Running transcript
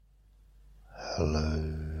Hello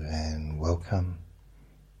and welcome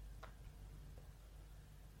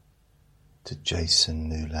to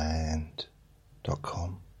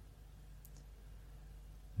jasonnewland.com.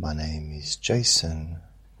 My name is Jason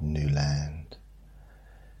Newland.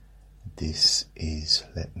 This is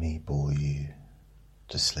Let Me Bore You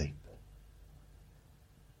to Sleep.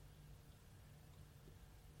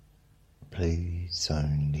 Please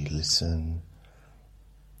only listen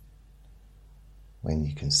when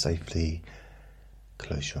you can safely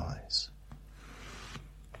close your eyes.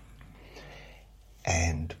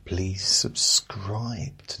 And please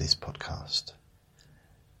subscribe to this podcast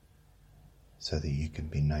so that you can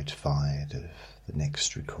be notified of the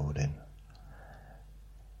next recording.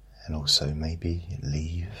 And also maybe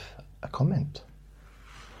leave a comment.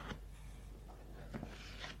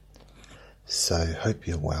 So, hope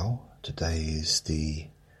you're well. Today is the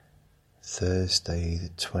Thursday, the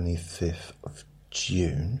 25th of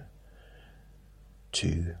June,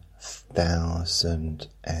 2020.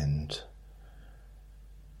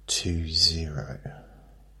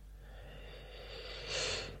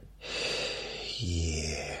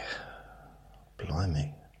 Yeah,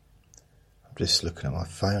 blimey. I'm just looking at my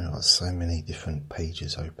phone. I've got so many different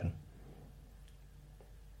pages open.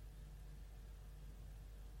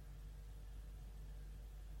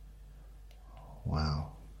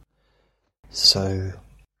 Wow. So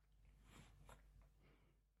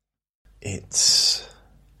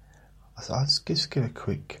I'll just give a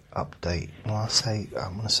quick update. Well, I want to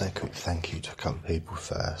say a quick thank you to a couple of people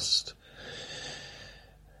first.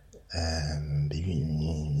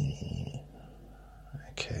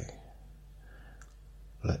 Okay.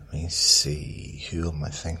 Let me see. Who am I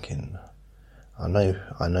thanking? I know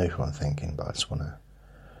who I'm thanking, but I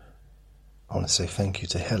want to say thank you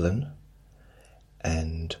to Helen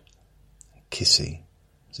and Kissy.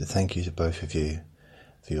 So thank you to both of you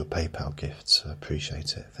for your PayPal gifts. I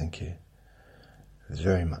appreciate it. Thank you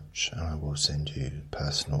very much, and I will send you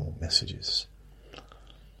personal messages.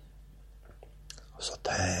 So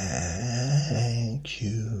thank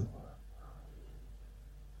you.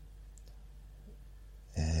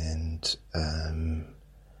 And I'm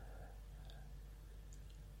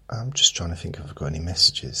just trying to think if I've got any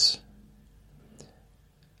messages.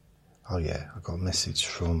 Oh yeah, I got a message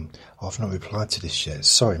from... I've not replied to this yet.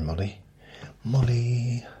 Sorry, Molly.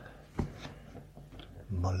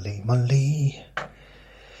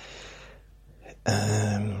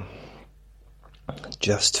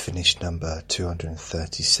 Just finished number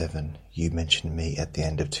 237. You mentioned me at the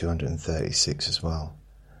end of 236 as well.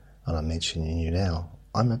 And I'm mentioning you now.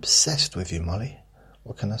 I'm obsessed with you, Molly.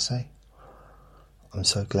 What can I say? I'm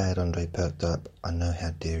so glad Andre perked up. I know how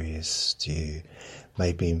dear he is to you.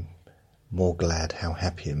 Made me more glad how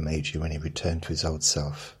happy it made you when he returned to his old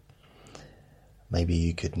self. Maybe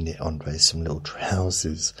you could knit Andre some little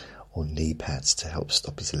trousers or knee pads to help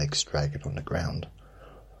stop his legs dragging on the ground.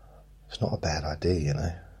 It's not a bad idea, you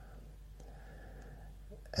know.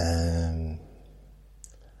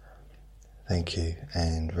 Thank you.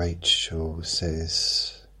 And Rachel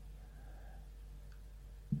says,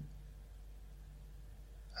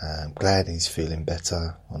 I'm glad he's feeling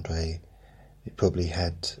better, Andre. He probably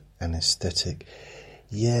had anaesthetic.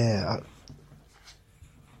 Yeah,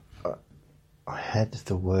 I had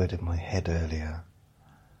the word in my head earlier.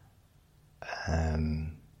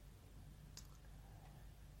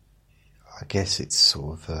 I guess it's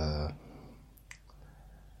sort of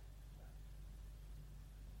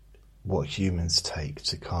what humans take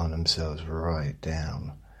to calm themselves right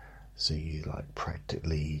down. So you like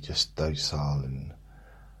practically just docile and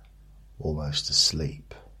almost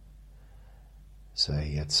asleep. So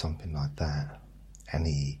he had something like that, and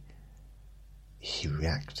he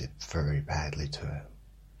reacted very badly to it.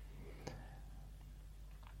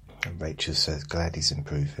 And Rachel says, glad he's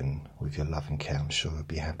improving. With your love and care, I'm sure he'll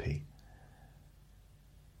be happy.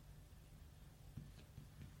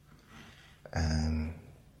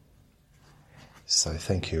 So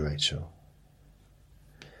thank you, Rachel.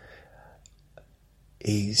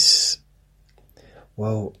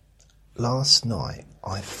 Last night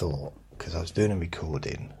I thought, because I was doing a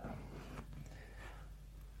recording,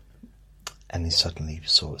 and he suddenly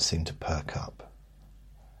sort of seemed to perk up.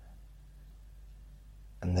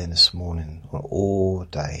 And then this morning, well, all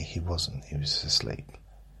day he was asleep,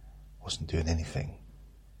 wasn't doing anything.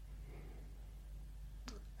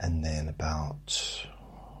 And then about,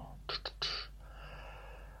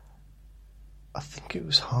 I think it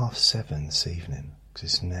was 7:30 this evening, because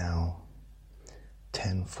it's now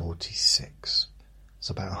 10:46. It's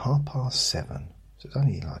about 7:30, so it's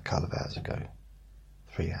only like a couple of hours ago,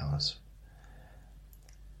 3 hours.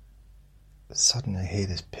 Suddenly I hear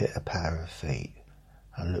this pitter-patter of feet.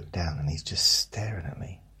 I look down and he's just staring at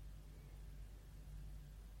me.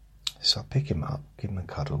 So I pick him up, give him a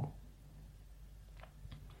cuddle,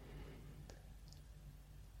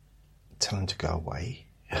 tell him to go away.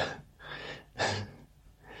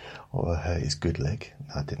 Or I hurt his good leg.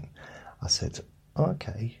 No, I didn't. I said, oh,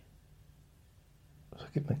 okay. So I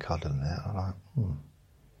give him a cuddle and that. I'm like,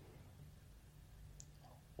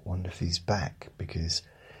 wonder if he's back, because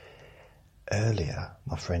earlier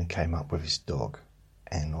my friend came up with his dog,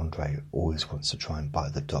 and Andre always wants to try and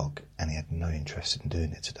bite the dog, and he had no interest in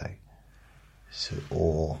doing it today. So,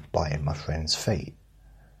 or biting my friend's feet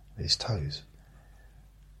with his toes.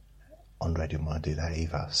 Andre didn't want to do that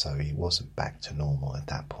either, so he wasn't back to normal at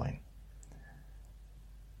that point.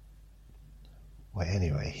 Well,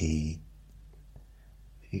 anyway, he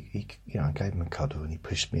I gave him a cuddle and he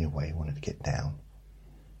pushed me away. He wanted to get down,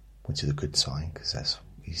 which is a good sign, because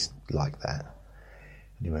he's like that.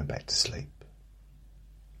 And he went back to sleep.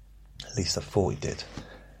 At least I thought he did.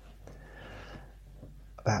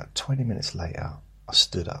 About 20 minutes later, I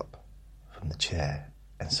stood up from the chair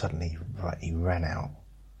and suddenly he ran out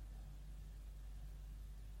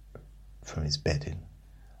from his bedding,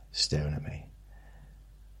 staring at me.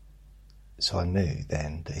 So I knew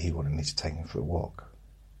then that he wanted me to take him for a walk,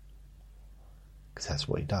 because that's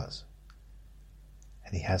what he does.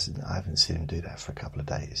 And I haven't seen him do that for a couple of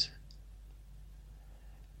days.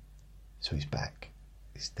 So he's back.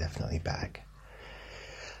 He's definitely back.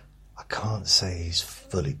 I can't say he's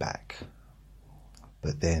fully back,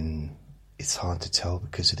 but then it's hard to tell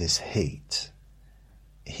because of this heat.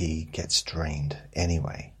 He gets drained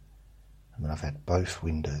anyway. I mean, I've had both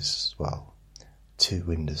windows, well, 2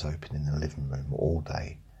 windows open in the living room all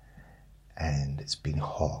day, and it's been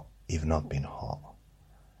hot. Even I've been hot.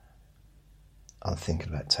 I'm thinking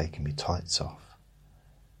about taking my tights off.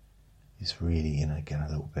 It's really, getting a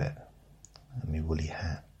little bit, and my woolly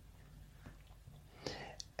hat.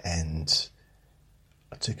 And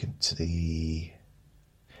I took him to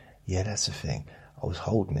that's the thing. I was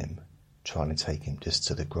holding him, trying to take him just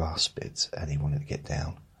to the grass bits, and he wanted to get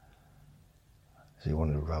down. So he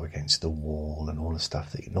wanted to row against the wall and all the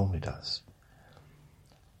stuff that he normally does.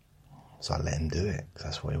 So I let him do it, because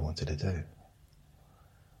that's what he wanted to do.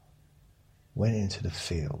 Went into the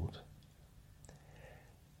field,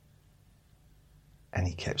 and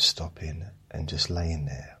he kept stopping and just laying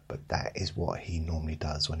there. But that is what he normally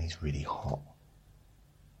does when he's really hot.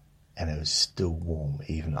 And it was still warm,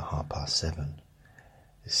 even at 7:30.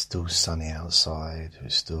 It's still sunny outside. It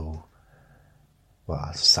was still,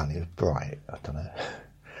 sunny, it was bright. I don't know.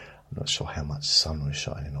 I'm not sure how much sun was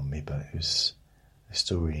shining on me, but it was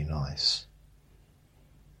still really nice.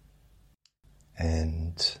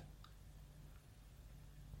 And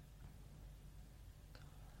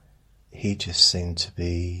he just seemed to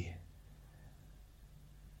be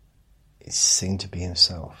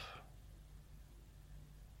himself,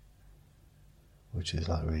 which is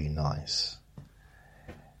like really nice.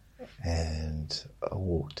 And I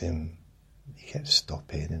walked him, he kept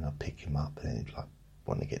stopping, and I pick him up, and he'd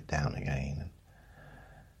want to get down again. And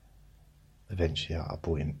eventually I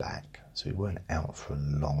brought him back, so we weren't out for a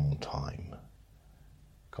long time.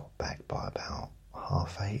 Got back by about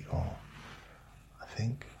 8:30, I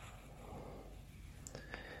think.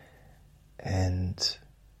 And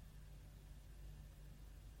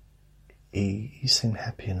he seemed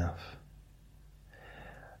happy enough.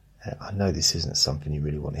 I know this isn't something you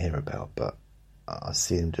really want to hear about, but I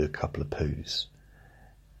see him do a couple of poos,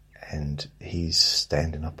 and he's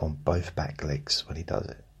standing up on both back legs when he does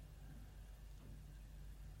it.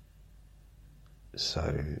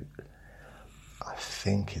 So I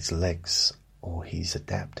think his legs, or he's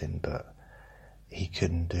adapting, but he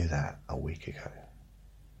couldn't do that a week ago.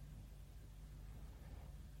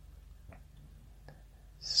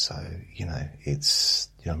 So,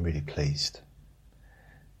 I'm really pleased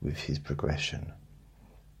with his progression.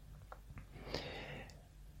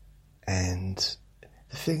 And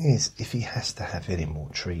the thing is, if he has to have any more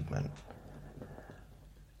treatment,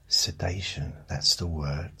 sedation, that's the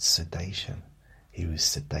word, sedation. He was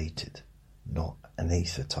sedated, not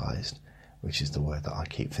anaesthetized, which is the word that I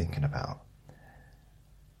keep thinking about.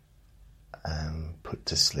 Put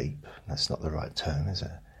to sleep, that's not the right term, is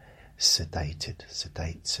it? Sedated,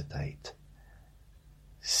 sedate.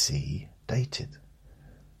 Sedated.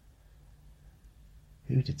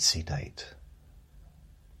 Who did sedate?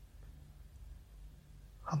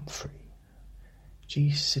 Humphrey.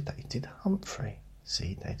 Sedated Humphrey.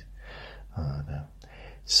 Sedated. Oh no.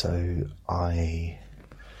 So I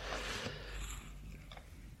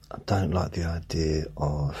don't like the idea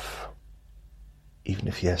of even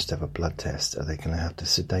if he has to have a blood test, are they going to have to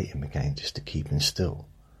sedate him again just to keep him still?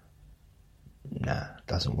 Nah,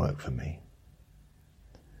 doesn't work for me.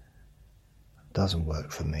 Doesn't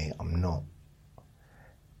work for me. I'm not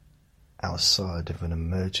outside of an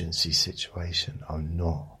emergency situation. I'm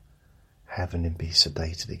not having him be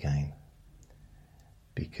sedated again,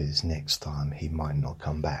 because next time he might not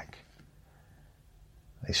come back.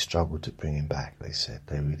 They struggled to bring him back. They said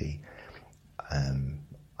they really.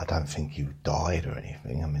 I don't think he died or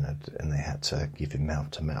anything. I mean, and they had to give him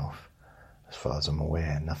mouth to mouth. As far as I'm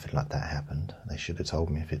aware, nothing like that happened. They should have told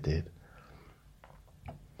me if it did.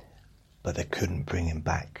 But they couldn't bring him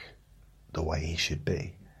back the way he should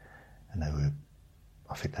be. And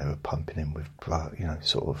I think they were pumping him with,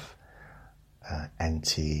 sort of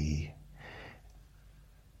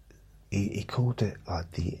he called it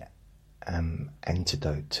like the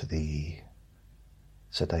antidote to the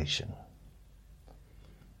sedation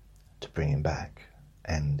to bring him back,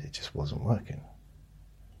 and it just wasn't working.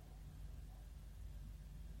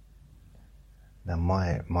 Now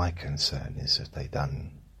my concern is have they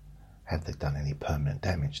done any permanent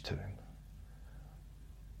damage to him?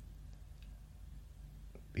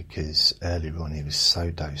 Because earlier on he was so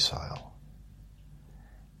docile,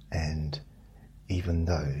 and even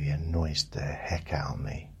though he annoys the heck out of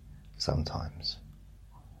me sometimes,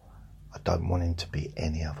 I don't want him to be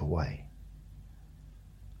any other way.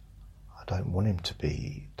 I don't want him to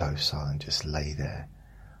be docile and just lay there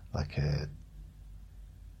like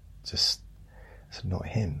it's not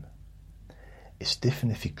him. It's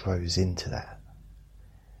different if he grows into that.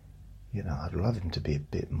 I'd love him to be a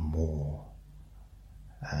bit more,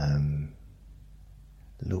 a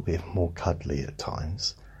little bit more cuddly at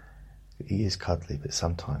times. He is cuddly, but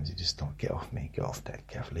sometimes he just don't get off me, get off that,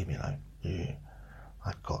 Gav, leave me alone. Yeah.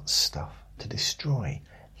 I've got stuff to destroy.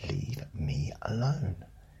 Leave me alone.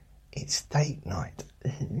 It's date night.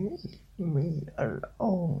 Leave me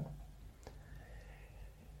alone.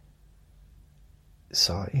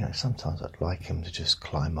 So, sometimes I'd like him to just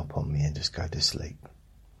climb up on me and just go to sleep.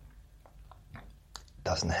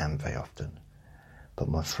 Doesn't happen very often. But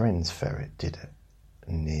my friend's ferret did it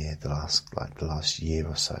near the last year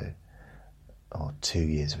or so, or 2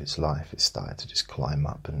 years of its life. It started to just climb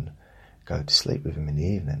up and go to sleep with him in the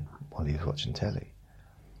evening while he was watching telly.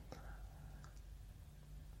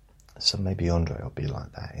 So maybe Andre will be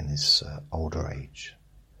like that in his older age.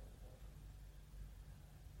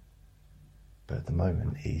 But at the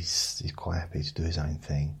moment he's quite happy to do his own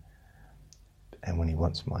thing. And when he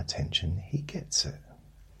wants my attention, he gets it.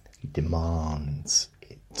 He demands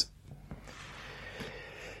it.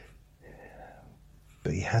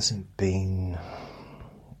 But he hasn't been...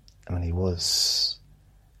 he was,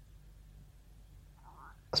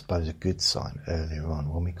 I suppose, a good sign earlier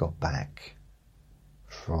on. When we got back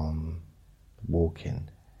from walking,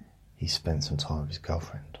 he spent some time with his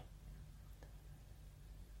girlfriend.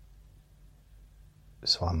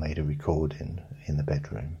 So I made a recording in the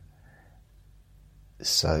bedroom.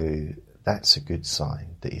 So that's a good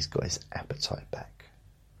sign that he's got his appetite back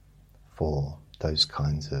for those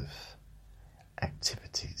kinds of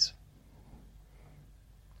activities.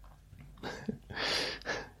 I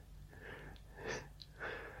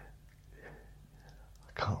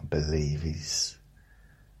can't believe he's...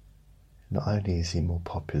 Not only is he more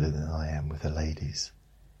popular than I am with the ladies,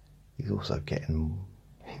 he's also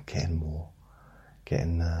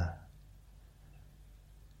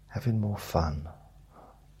having more fun.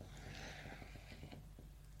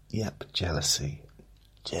 Yep, jealousy.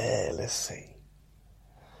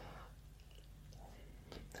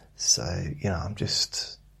 So,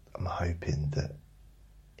 I'm hoping that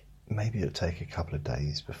maybe it'll take a couple of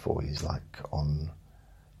days before he's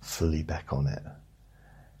fully back on it.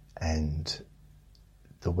 And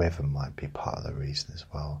the weather might be part of the reason as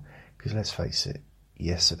well. Because let's face it,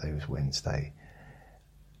 yesterday was Wednesday,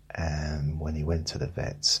 and when he went to the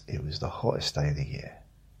vets, it was the hottest day of the year.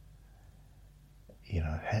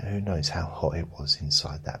 Who knows how hot it was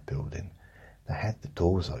inside that building. They had the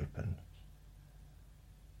doors open,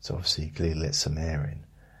 so obviously he clearly let some air in.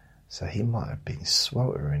 So he might have been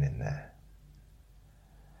sweltering in there.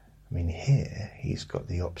 Here he's got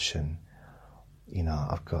the option.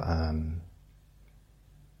 I've got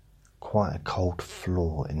quite a cold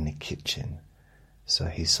floor in the kitchen, so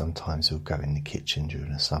he'll go in the kitchen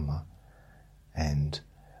during the summer and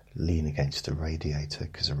lean against the radiator,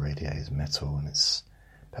 because the radiator is metal and it's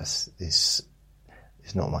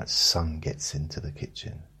not much sun gets into the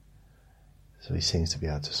kitchen, so he seems to be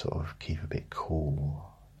able to sort of keep a bit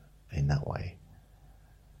cool in that way.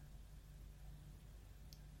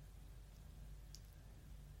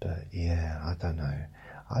 But yeah, I don't know.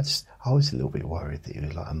 I was a little bit worried that he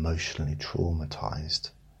was like emotionally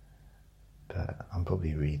traumatized, but I'm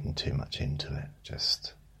probably reading too much into it.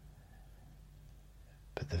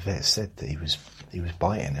 But the vet said that he was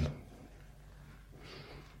biting him.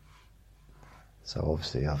 So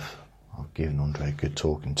obviously I've given Andre a good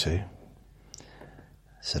talking to.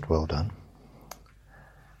 Said, well done.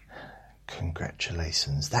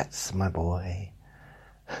 Congratulations, that's my boy.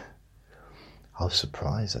 I was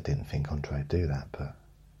surprised. I didn't think Andre would do that, but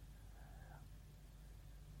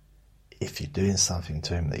if you're doing something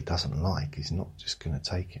to him that he doesn't like, he's not just going to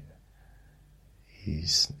take it.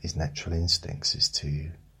 His natural instincts is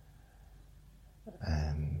to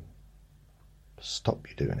stop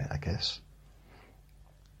you doing it, I guess.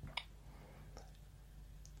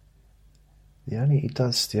 The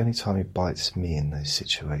only time he bites me in those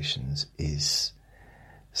situations is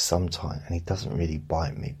sometimes, and he doesn't really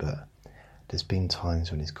bite me, but there's been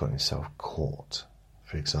times when he's got himself caught.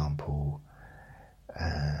 For example,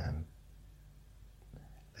 let's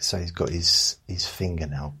say he's got his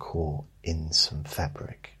fingernail caught in some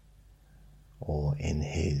fabric, or in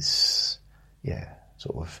his,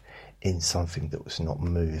 sort of in something that was not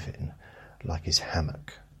moving, like his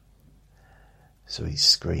hammock. So he's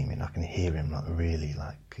screaming. I can hear him really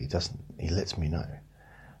he lets me know.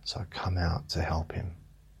 So I come out to help him.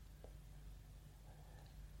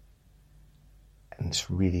 And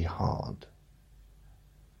it's really hard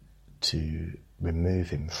to remove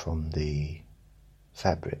him from the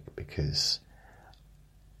fabric because,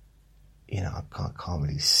 I can't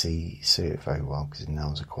really see it very well because his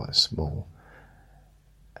nails are quite small.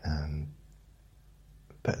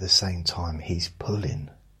 But at the same time, he's pulling.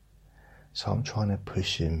 So I'm trying to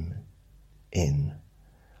push him in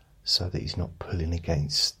so that he's not pulling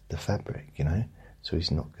against the fabric, so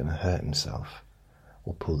he's not going to hurt himself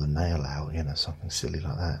or pull the nail out, something silly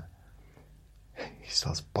like that. He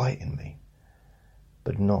starts biting me,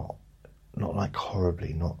 but not like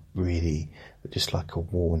horribly, not really, but just like a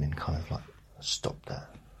warning, kind of like, stop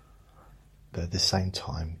that. But at the same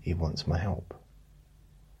time, he wants my help.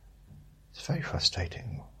 It's very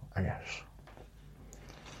frustrating, I guess.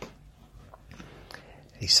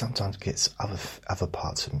 He sometimes gets other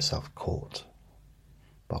parts of himself caught,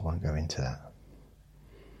 but I won't go into that.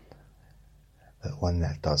 But when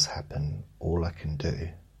that does happen, all I can do,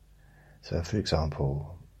 so for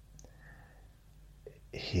example,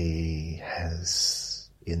 he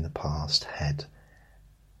has in the past had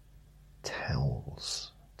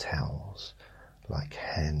towels, like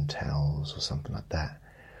hand towels or something like that,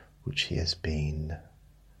 which he has been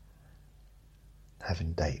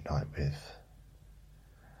having date night with.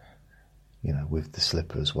 With the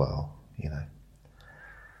slipper as well,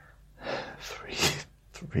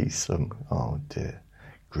 threesome, oh dear,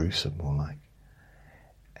 gruesome more like.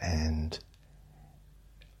 And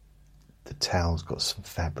the towel's got some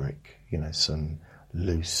fabric, some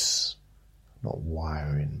loose, not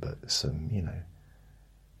wiring, but some,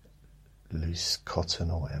 loose cotton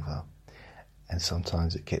or whatever. And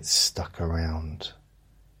sometimes it gets stuck around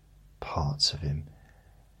parts of him.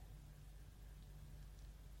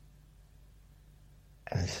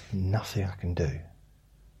 And there's nothing I can do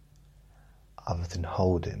other than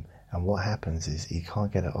hold him. And what happens is he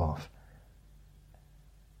can't get it off.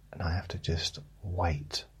 And I have to just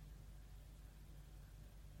wait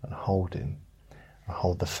and hold him. I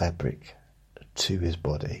hold the fabric to his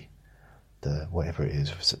body, whatever it is,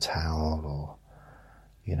 if it's a towel or,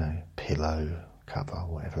 pillow cover,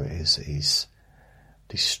 whatever it is that he's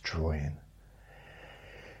destroying.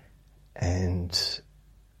 And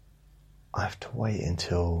I have to wait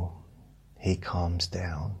until he calms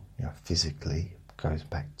down, physically, goes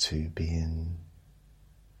back to being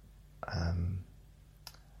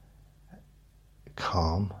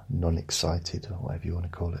calm, non-excited, or whatever you want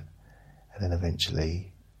to call it. And then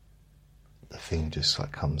eventually the thing just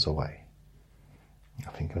comes away.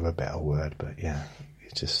 I'm thinking of a better word, but yeah,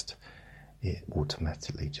 it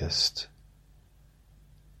automatically just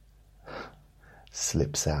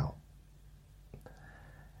slips out.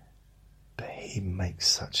 But he makes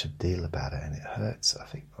such a deal about it, and it hurts. I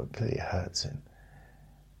think clearly it hurts him.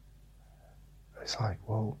 It's like,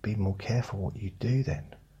 well, be more careful what you do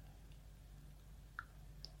then.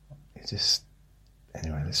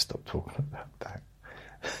 Anyway, let's stop talking about that.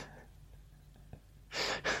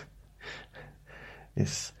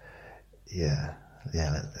 Let's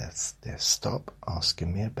stop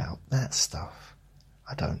asking me about that stuff.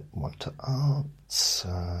 I don't want to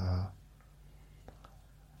answer.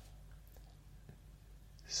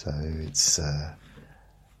 So it's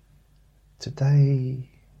today.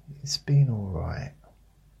 It's been all right.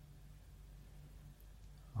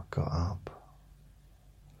 I got up,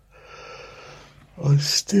 I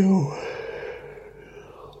still...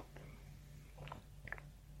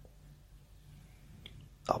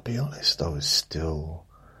 I'll be honest, I was still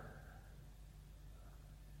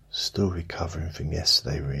recovering from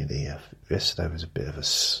yesterday, really. Yesterday was a bit of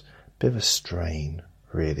a strain,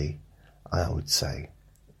 really, I would say.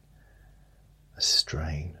 A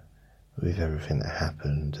strain with everything that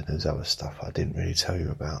happened, and there's other stuff I didn't really tell you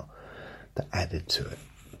about that added to it.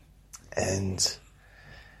 And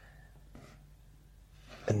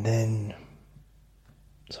then,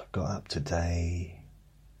 so I got up today.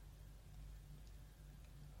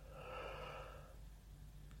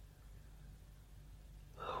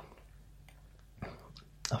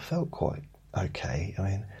 I felt quite okay. I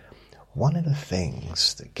mean, one of the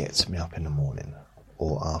things that gets me up in the morning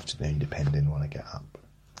or afternoon, depending when I get up,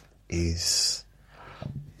 is...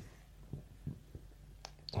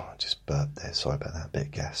 Oh, I just burped there, sorry about that, bit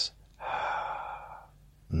of gas.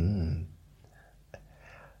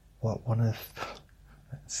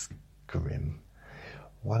 That's grim.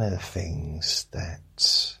 One of the things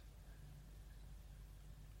that...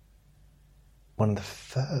 One of the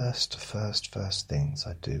first things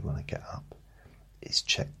I do when I get up is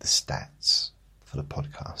check the stats for the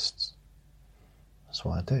podcasts. That's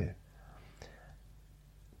what I do.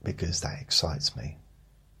 Because that excites me.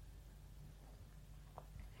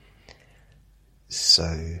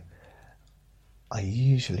 So I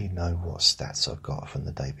usually know what stats I've got from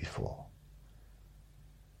the day before.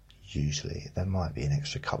 Usually. There might be an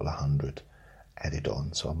extra couple of hundred added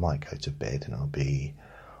on, so I might go to bed and I'll be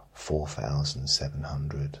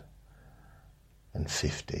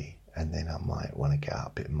 4,750, and then I might, when I get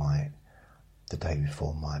up, the day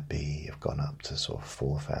before might be, I've gone up to sort of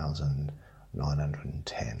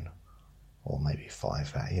 4,910, or maybe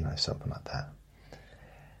 5,000, something like that.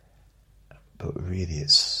 But really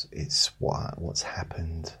it's what's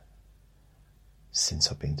happened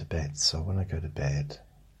since I've been to bed. So when I go to bed,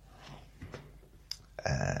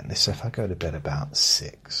 and so if I go to bed about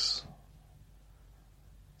 6,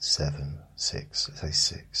 let's say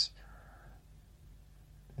 6.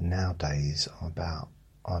 Nowadays, I'm about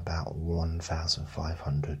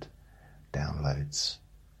 1,500 downloads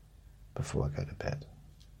before I go to bed,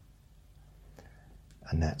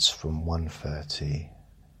 and that's from 1:30.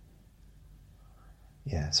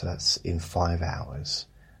 Yeah, so that's in 5 hours.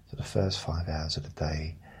 So the first 5 hours of the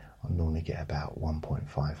day, I normally get about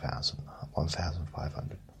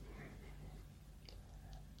 1,500.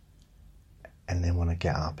 And then when I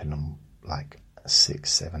get up and I'm like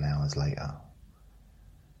 6-7 hours later,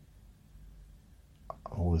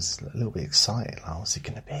 I'm always a little bit excited. Like, what's it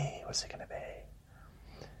going to be? What's it going to be?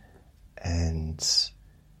 And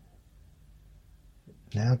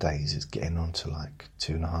nowadays it's getting on to like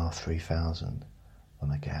 2,500-3,000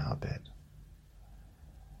 when I get out of bed.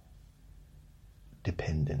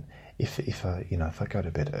 Depending. If I go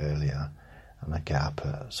to bed earlier and I get up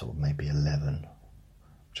at sort of maybe 11,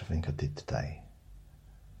 which I think I did today,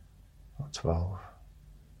 or 12,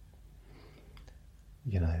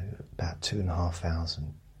 about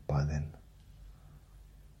 2,500 by then,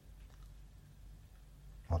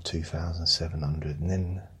 or 2,700, and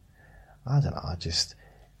then, I don't know, I just,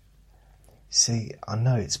 see, I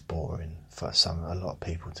know it's boring for a lot of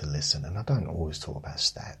people to listen, and I don't always talk about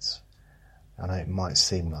stats. I know it might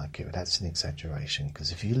seem like it, but that's an exaggeration,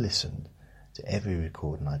 because if you listened to every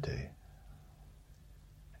recording I do,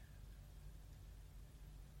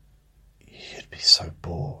 you'd be so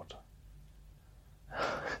bored.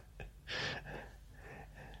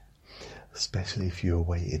 Especially if you were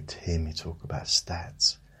waiting to hear me talk about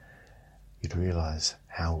stats, you'd realise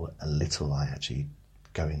how little I actually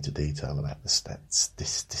go into detail about the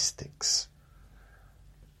statistics.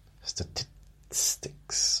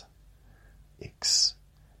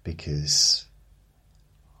 Because,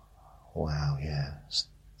 wow, yeah, it's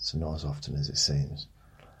not as often as it seems.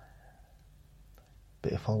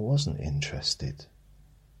 But if I wasn't interested,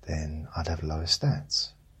 then I'd have lower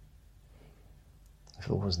stats. If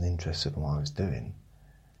I wasn't interested in what I was doing,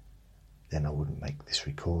 then I wouldn't make this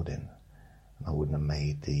recording, and I wouldn't have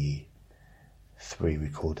made the 3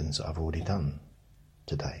 recordings that I've already done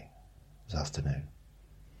today, this afternoon.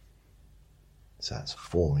 So that's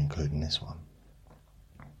 4 including this one.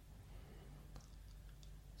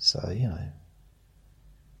 So,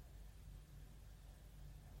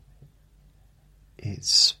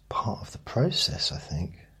 it's part of the process, I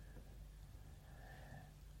think.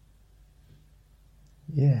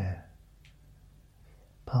 Yeah.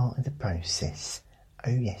 Part of the process. Oh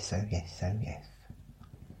yes, oh yes, oh yes.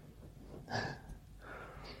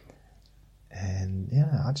 And,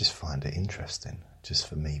 I just find it interesting, just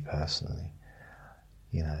for me personally.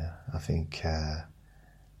 I think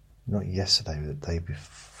not yesterday, but the day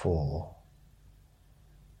before,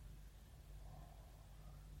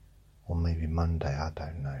 or maybe Monday, I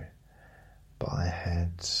don't know, but I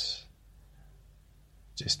had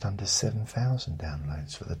just under 7,000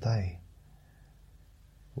 downloads for the day,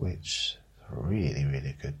 which is a really,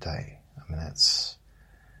 really good day. I mean, that's,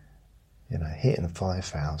 hitting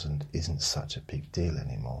 5,000 isn't such a big deal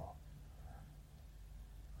anymore.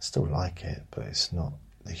 I still like it, but it's not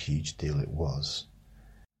the huge deal it was.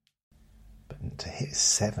 But to hit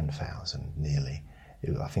 7,000 nearly,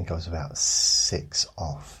 I think I was about 6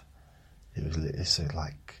 off. It's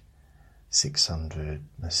like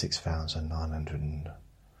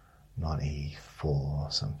 6,994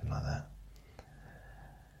 or something like that.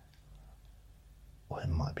 Or it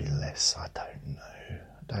might be less, I don't know.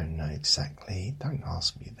 I don't know exactly. Don't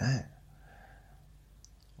ask me that.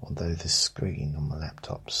 Although the screen on my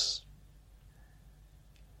laptop's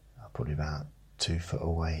probably about 2 foot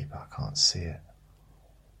away, but I can't see it.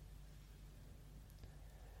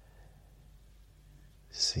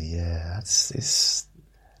 So yeah,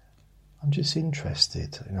 I'm just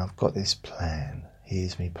interested. I've got this plan.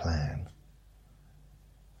 Here's my plan.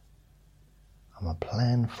 I'm a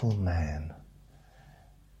planful man.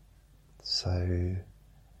 So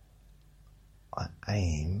I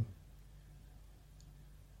aim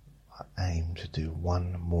to do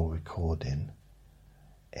one more recording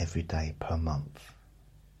every day per month,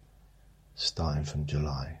 starting from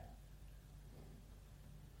July.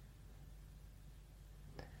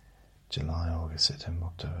 July, August, September,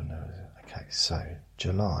 October, November. Okay, so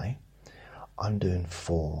July, I'm doing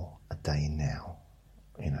 4 a day now.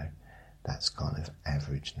 That's kind of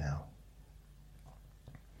average now.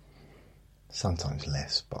 Sometimes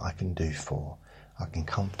less, but I can do 4. I can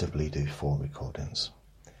comfortably do 4 recordings.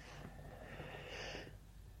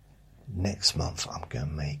 Next month, I'm going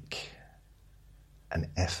to make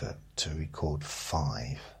an effort to record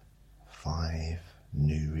 5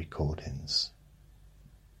 new recordings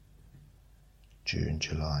during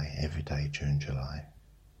July, every day during July.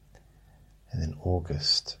 And then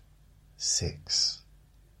August, 6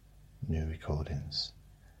 new recordings.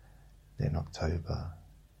 Then October,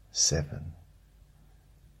 7.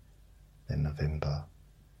 Then November.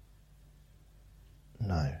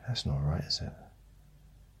 No, that's not right, is it?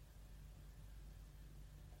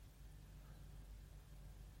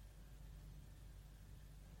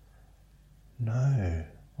 No,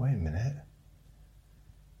 wait a minute.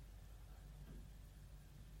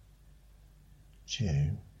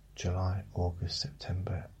 June, July, August,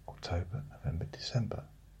 September, October, November, December.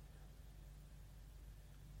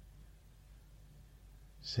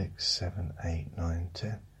 6, 7, 8, 9,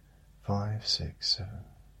 10. 5, 6, 7.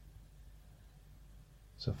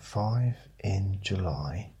 So 5 in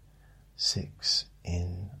July, 6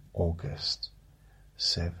 in August,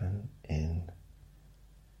 7 in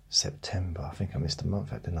September. I think I missed a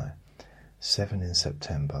month out, didn't I? 7 in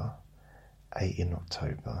September, 8 in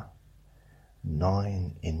October,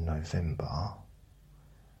 9 in November,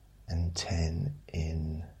 and 10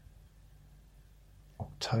 in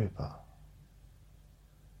October.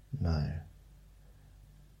 No.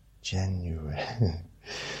 January.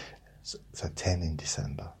 so 10 in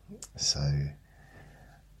December. So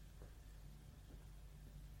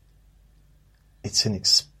it's an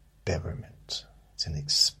experiment. It's an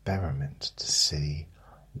experiment to see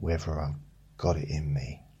whether I've got it in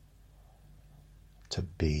me to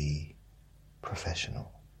be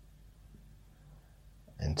professional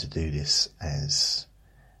and to do this as,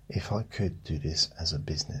 if I could do this as a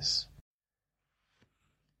business.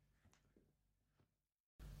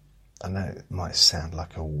 I know it might sound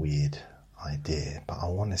like a weird idea, but I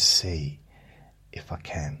want to see if I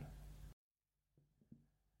can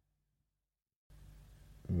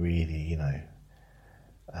really,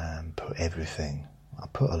 put everything. I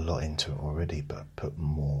put a lot into it already, but put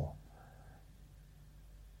more.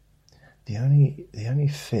 The only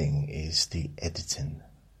thing is the editing,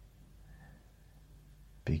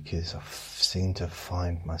 because I seem to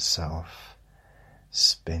find myself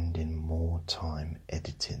spending more time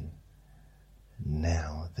editing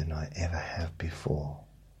now than I ever have before.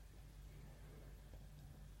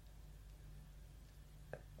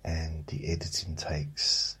 And the editing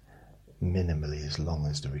takes minimally as long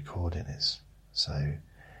as the recording is. So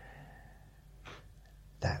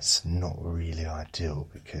that's not really ideal,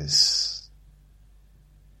 because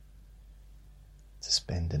to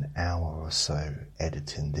spend an hour or so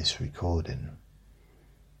editing this recording,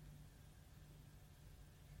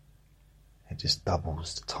 it just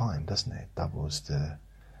doubles the time, doesn't it? It doubles the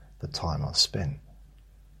time I've spent.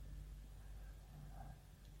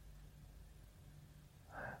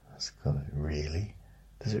 Really?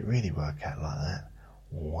 Does it really work out like that?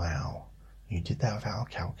 Wow. You did that without a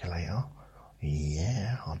calculator?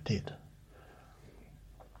 Yeah, I did.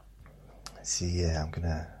 So yeah,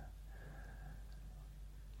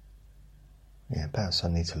 perhaps I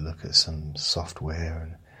need to look at some software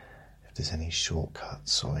and if there's any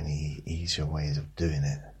shortcuts or any easier ways of doing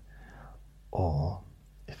it. Or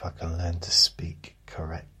if I can learn to speak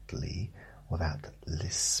correctly without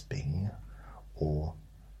lisping or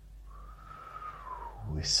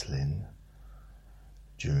whistling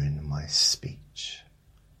during my speech.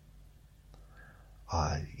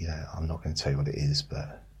 I'm not going to tell you what it is,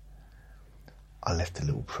 but I left a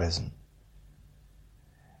little present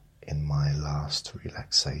in my last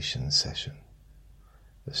relaxation session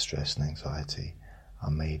for stress and anxiety. I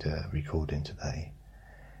made a recording today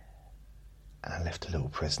and I left a little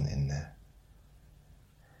present in there.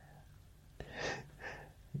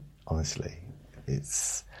 Honestly, I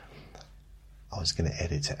was going to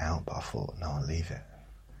edit it out, but I thought, no, I'll leave it.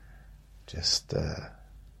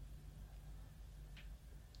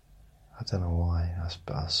 I don't know why, I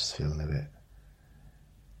was feeling a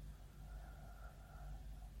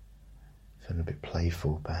bit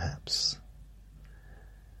playful, perhaps,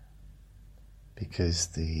 because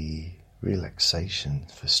the relaxation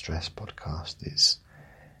for stress podcast is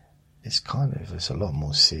it's a lot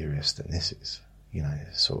more serious than this is. I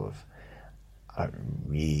don't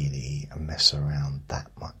really mess around that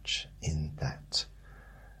much in that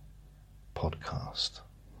podcast.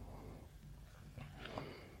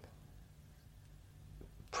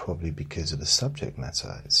 Probably because of the subject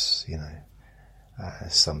matter. It's,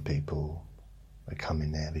 some people are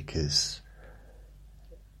coming there because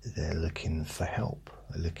they're looking for help.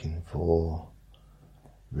 They're looking for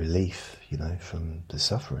relief, from the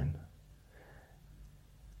suffering.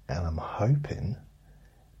 And I'm hoping,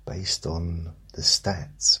 based on the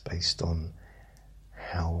stats, based on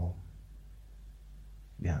how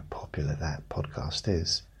popular that podcast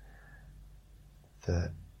is,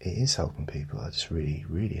 that it is helping people. I just really,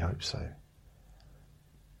 really hope so.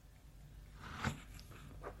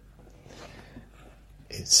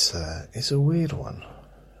 It's a weird one.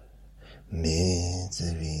 It's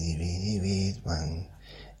a really, really weird one.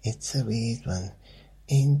 It's a weird one,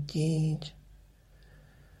 indeed.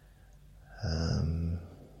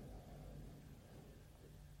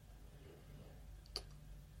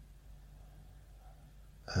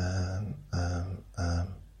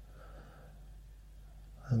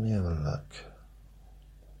 Let me have a look.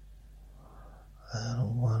 I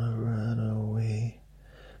don't want to run away,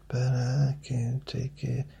 but I can't take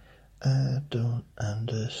it. I don't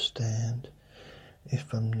understand.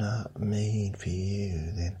 If I'm not made for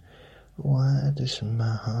you, then why does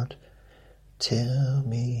my heart tell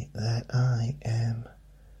me that I am?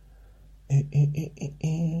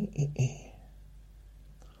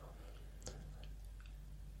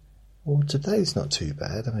 Well, today's not too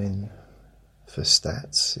bad. For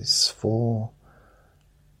stats, it's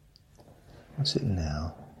what's it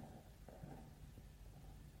now?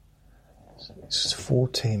 It's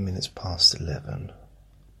 14 minutes past 11.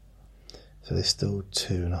 So there's still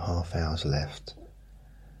 2.5 hours left.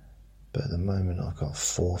 But at the moment I've got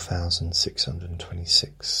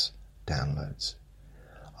 4,626 downloads.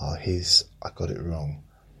 I got it wrong.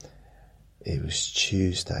 It was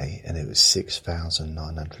Tuesday and it was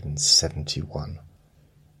 6,971.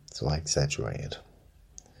 So I exaggerated,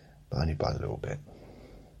 but only by a little bit.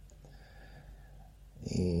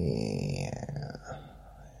 Yeah.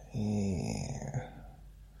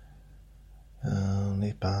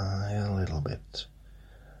 Only by a little bit.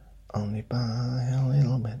 Only by a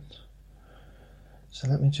little bit. So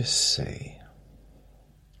let me just see.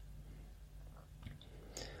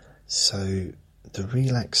 So the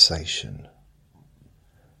relaxation,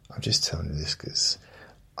 I'm just telling you this because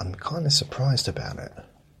I'm kind of surprised about it.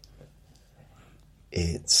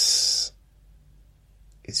 It's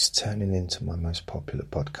turning into my most popular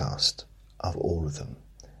podcast of all of them.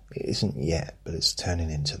 It isn't yet, but it's turning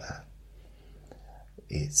into that.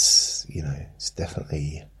 It's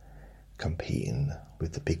definitely competing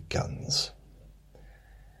with the big guns.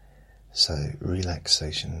 So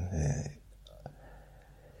relaxation,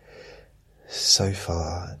 so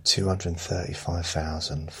far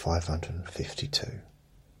 235,552.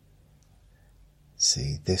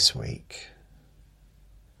 See, this week,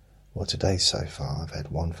 today so far I've had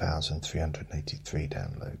 1,383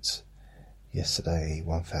 downloads. Yesterday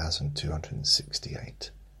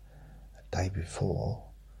 1,268. The day before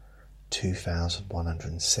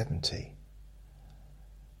 2,170.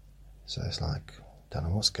 So it's like, don't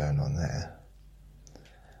know what's going on there.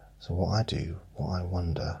 So what I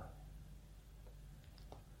wonder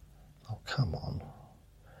Oh, come on.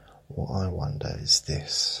 What I wonder is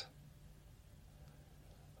this.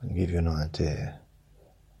 I can give you an idea.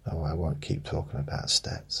 Oh, I won't keep talking about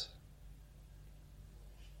stats.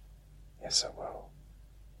 Yes, I will.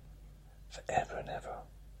 Forever and ever.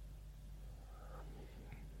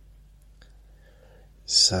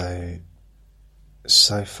 So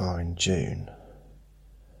far in June,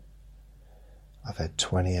 I've had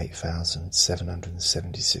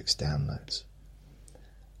 28,776 downloads.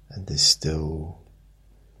 And there's still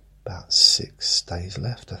about 6 days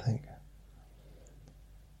left, I think.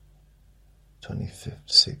 25th,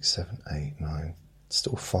 6th, 7th, 8th, 9th.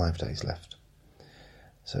 Still 5 days left.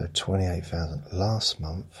 So 28,000. Last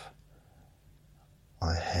month,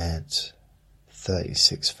 I had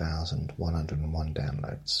 36,101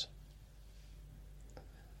 downloads.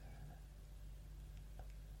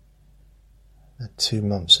 Now, 2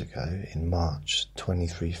 months ago, in March,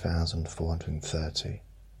 23,430.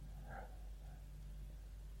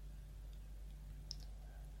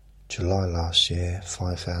 July last year,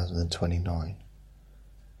 5,029.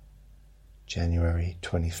 January,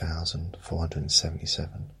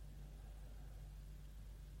 20,477.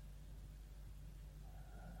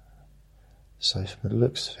 So from the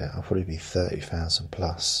looks of it, I'll probably be 30,000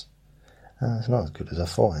 plus. It's not as good as I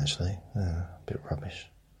thought, actually. A bit rubbish.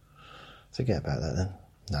 Forget about that then.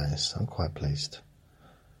 Nice, I'm quite pleased.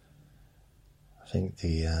 I think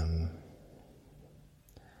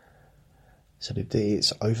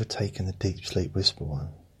it's overtaken the Deep Sleep Whisper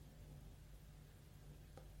one,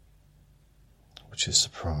 which has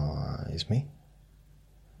surprised me.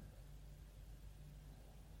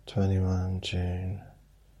 21 June,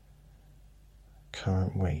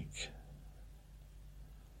 current week.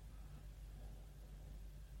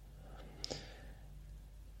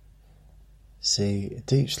 See,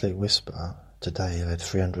 Deep Sleep Whisper, today I had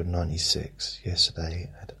 396,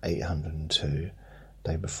 yesterday I had 802,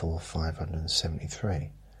 day before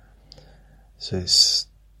 573. So it's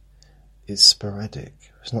sporadic.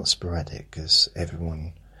 It's not sporadic because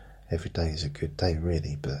every day is a good day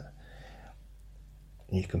really, but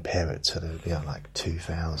you compare it to like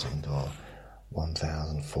 2,000 or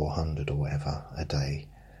 1,400 or whatever a day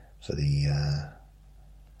for the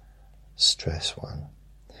stress one.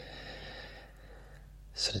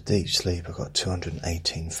 So the deep sleep, I got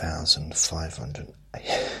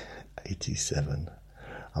 218,587.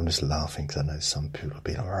 I'm just laughing because I know some people will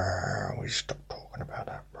be like, we stop talking about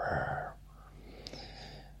that.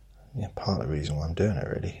 Yeah, part of the reason why I'm doing it,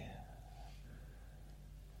 really.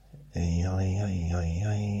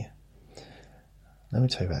 Let me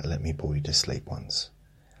tell you about Let Me Bore You to Sleep once.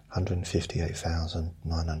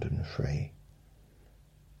 158,903.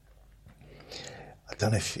 I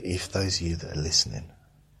don't know if those of you that are listening,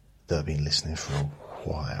 that have been listening for a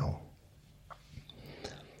while,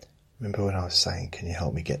 remember when I was saying, can you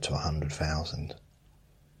help me get to 100,000? Do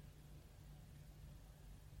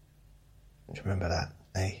you remember that?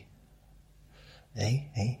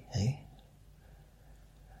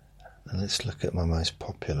 And let's look at my most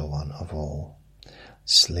popular one of all.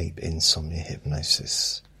 Sleep insomnia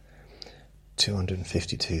hypnosis.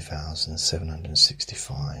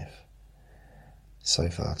 252,765. So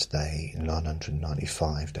far today,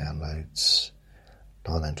 995 downloads.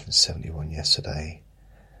 971 yesterday.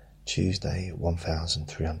 Tuesday,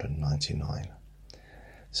 1,399.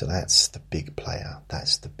 So that's the big player.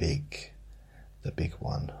 That's the big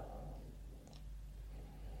one.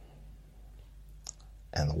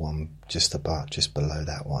 And the one just below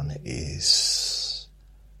that one is...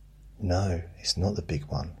 No, it's not the big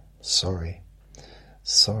one. Sorry.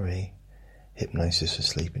 Hypnosis for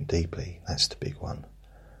sleeping deeply. That's the big one.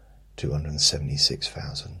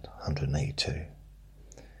 276,182.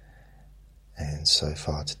 And so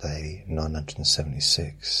far today,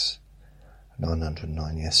 976.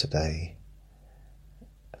 909 yesterday.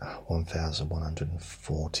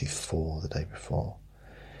 1,144 the day before.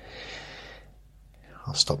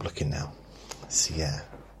 I'll stop looking now. So yeah.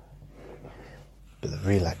 But the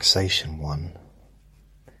relaxation one,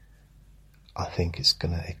 I think it's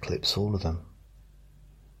going to eclipse all of them.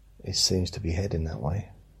 It seems to be heading that way.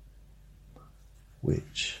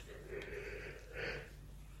 Which...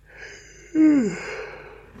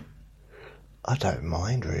 I don't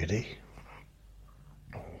mind really.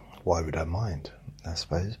 Why would I mind, I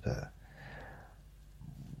suppose, but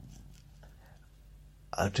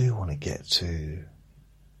I do want to get to...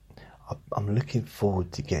 I'm looking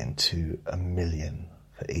forward to getting to 1 million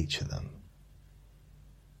for each of them.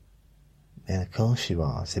 And of course you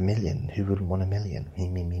are. It's 1 million. Who wouldn't want 1 million?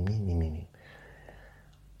 Me.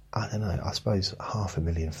 I don't know. I suppose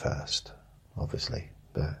 500,000 first, obviously.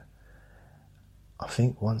 But I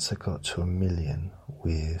think once I got to 1 million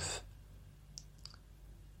with,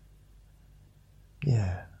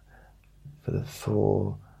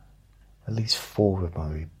 for at least 4 of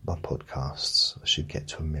my podcasts, I should get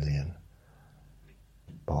to 1 million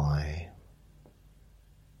by,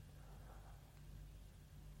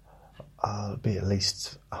 it'll be at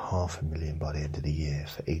least 500,000 by the end of the year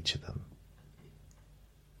for each of them,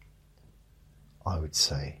 I would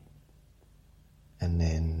say. And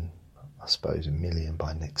then I suppose 1 million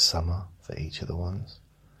by next summer for each of the ones.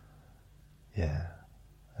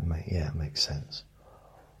 It makes sense.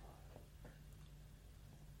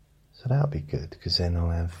 So that'll be good, because then I'll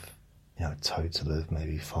have a total of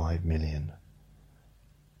maybe 5 million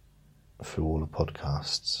through all the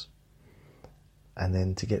podcasts. And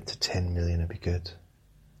then to get to 10 million would be good.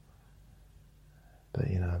 But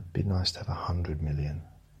it'd be nice to have 100 million.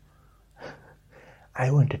 I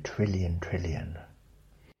want a trillion.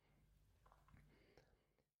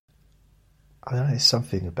 I don't know, there's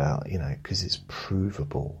something about, because it's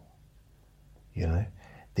provable,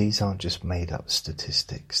 These aren't just made up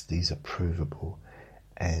statistics, these are provable.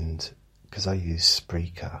 And because I use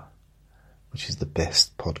Spreaker, which is the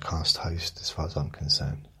best podcast host as far as I'm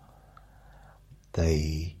concerned,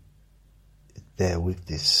 they're with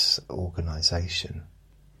this organisation,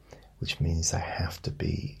 which means they have to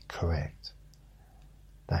be correct.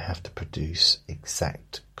 They have to produce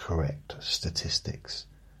exact, correct statistics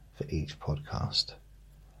for each podcast,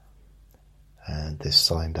 and they're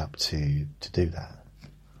signed up to do that.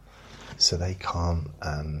 So they can't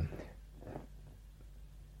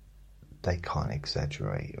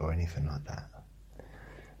exaggerate or anything like that.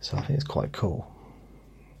 So I think it's quite cool.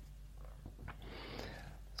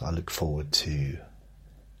 So I look forward to.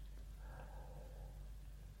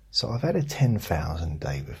 So I've had a 10,000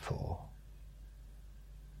 day before.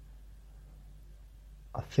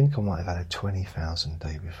 I think I might have had a 20,000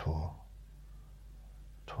 day before.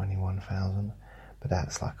 21,000, but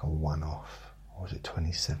that's like a one-off. Or was it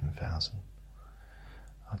 27,000?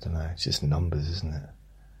 I don't know, it's just numbers, isn't it?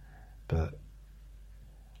 But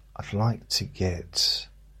I'd love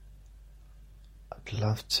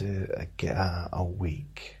to get a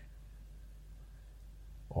week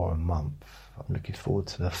or a month. I'm looking forward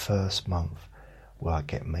to the first month where I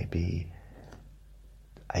get maybe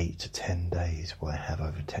 8 to 10 days where I have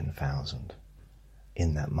over 10,000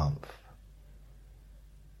 in that month.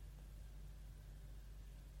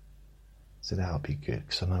 So that'll be good,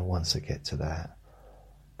 because I know once I get to that,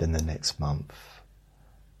 then the next month,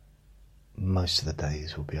 most of the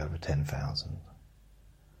days will be over 10,000.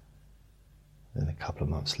 Then a couple of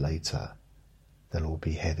months later, they'll all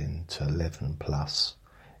be heading to 11 plus.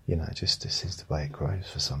 Just this is the way it grows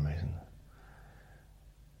for some reason.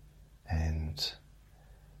 And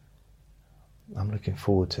I'm looking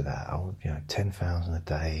forward to that. 10,000 a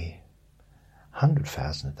day,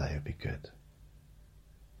 100,000 a day would be good.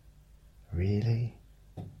 Really?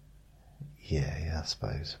 Yeah, I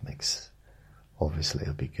suppose. Obviously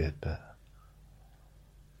it'll be good, but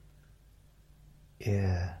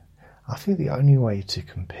yeah. I think the only way to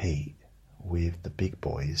compete with the big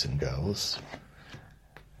boys and girls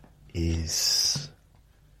is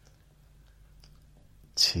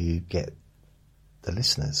to get the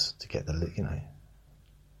listeners,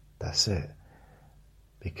 that's it.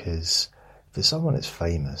 Because if there's someone that's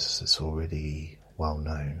famous, that's already well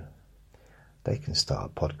known, they can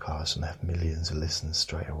start a podcast and have millions of listeners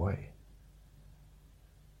straight away.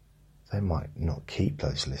 They might not keep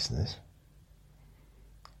those listeners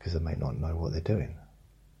because they may not know what they're doing,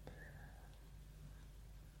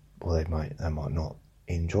 or they might not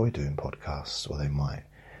enjoy doing podcasts, or they might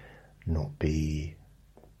not be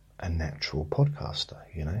a natural podcaster,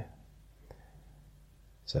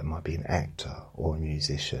 So it might be an actor or a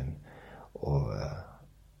musician or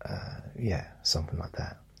something like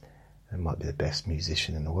that. They might be the best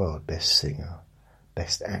musician in the world, best singer,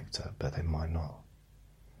 best actor, but they might not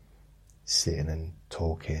sitting and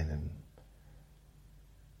talking, and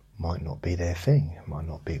might not be their thing. It might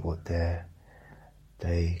not be what they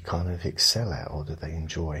kind of excel at or that they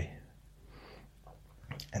enjoy.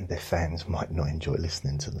 And their fans might not enjoy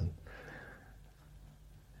listening to them.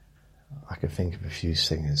 I can think of a few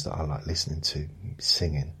singers that I like listening to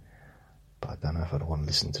singing, but I don't know if I'd want to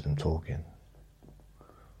listen to them talking.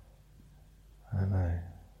 I don't know.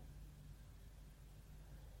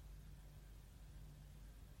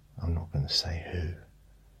 I'm not going to say who.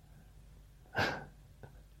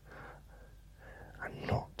 I'm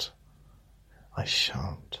not. I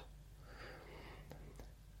shan't.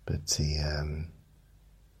 But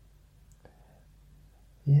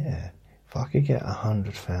if I could get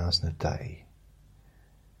 100,000 a day,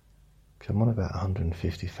 So I'm on about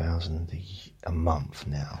 150,000 a month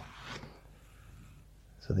now.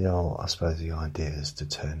 So I suppose the idea is to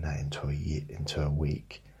turn that into a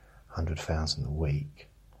week, 100,000 a week,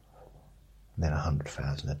 and then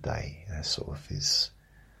 100,000 a day. That sort of is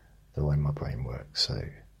the way my brain works. So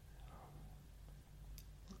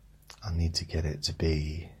I need to get it to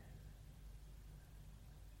be.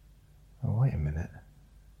 Oh, wait a minute.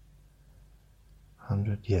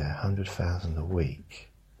 100,000 a week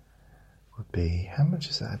would be, how much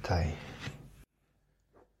is that a day?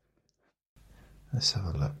 Let's have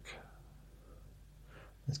a look.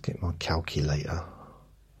 Let's get my calculator.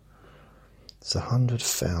 It's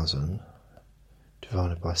 100,000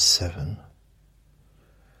 divided by 7.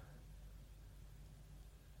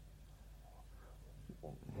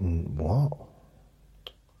 What?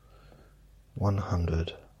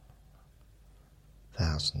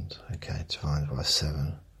 100,000. Okay, divided by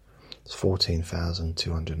 7. It's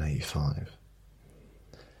 14,285.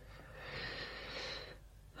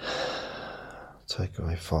 Take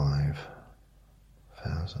away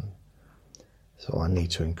 5,000. So I need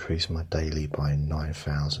to increase my daily by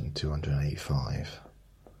 9,285.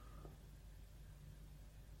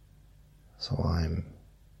 So I'm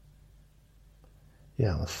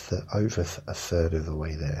over a third of the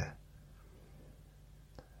way there.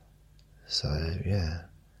 So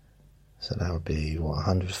so that would be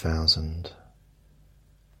 100,000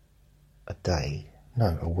 a day?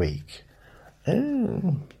 No, a week.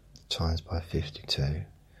 Times by 52.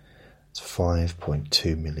 It's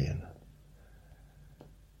 5.2 million.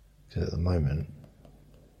 Because at the moment,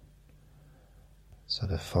 so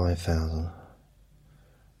the 5,000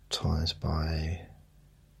 times by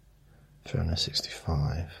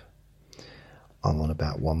 365, I'm on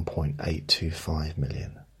about 1.825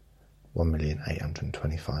 million.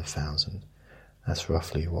 1,825,000. That's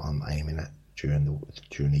roughly what I'm aiming at during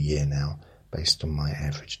the year now, based on my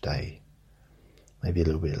average day. Maybe a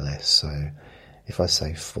little bit less. So if I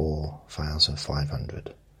say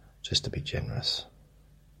 4,500, just to be generous,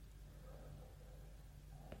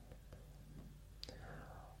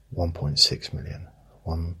 1.6 million,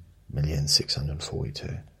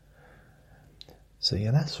 1,642,000. So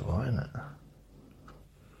that's all right, isn't it?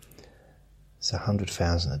 It's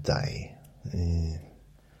 100,000 a day.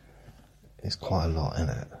 It's quite a lot, isn't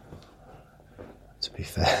it? To be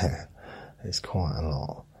fair, it's quite a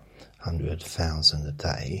lot. 100,000 a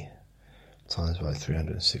day times by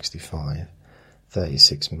 365,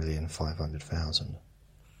 36,500,000.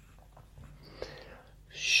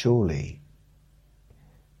 Surely,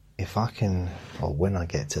 if I can, or when I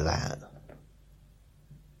get to that,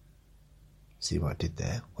 see what I did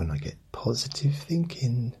there? When I get positive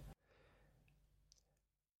thinking,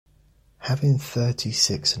 having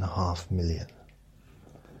 36.5 million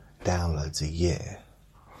downloads a year,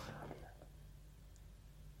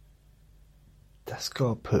 that's got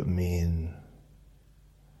to put me in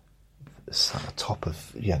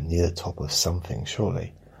near the top of something,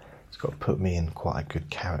 surely. It's got to put me in quite a good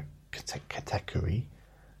category.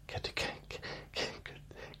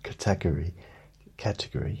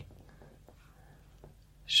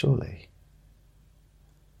 Surely.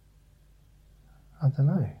 I don't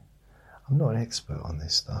know. I'm not an expert on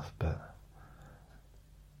this stuff, but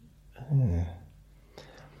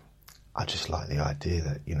I just like the idea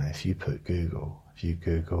that, if you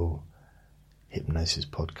Google hypnosis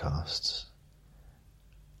podcasts,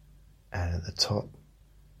 and at the top,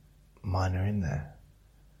 mine are in there.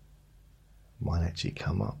 Mine actually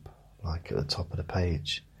come up, like at the top of the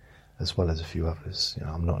page, as well as a few others.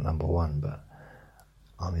 I'm not number one, but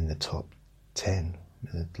I'm in the top 10.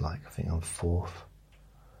 I think I'm 4th.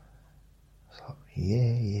 So,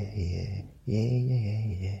 yeah.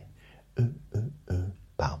 Ooh,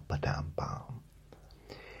 bam, ba-dam, bam.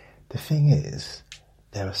 The thing is,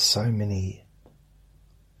 there are so many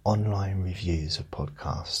online reviews of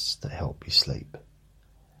podcasts that help you sleep,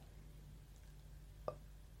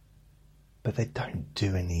 but they don't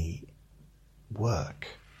do any work.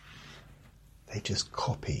 They just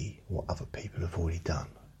copy what other people have already done,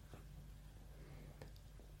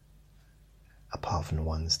 apart from the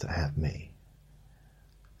ones that have me.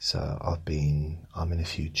 So I'm in a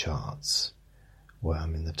few charts where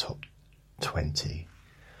I'm in the top 20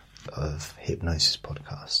 of hypnosis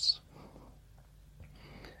podcasts,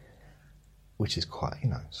 which is quite,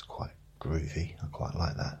 it's quite groovy. I quite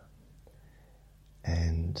like that.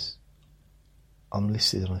 And I'm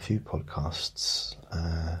listed on a few podcasts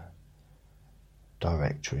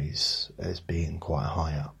directories as being quite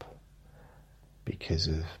high up because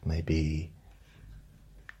of maybe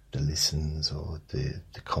the listens or the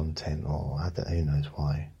content, or who knows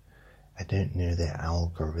why. I don't know their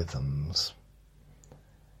algorithms.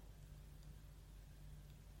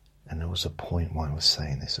 And there was a point why I was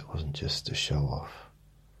saying this, it wasn't just to show off.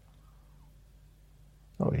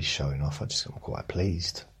 Not really showing off, I'm quite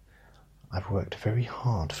pleased. I've worked very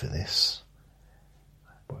hard for this.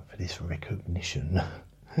 For this recognition.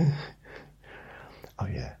 Oh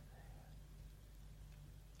yeah.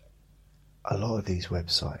 A lot of these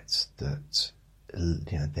websites that,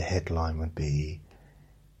 the headline would be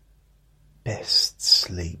best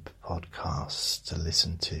sleep podcasts to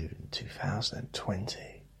listen to in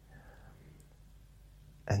 2020.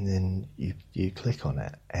 And then you click on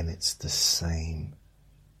it and it's the same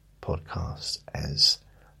podcast as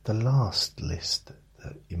the last list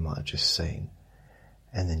that you might have just seen.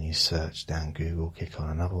 And then you search down Google, click on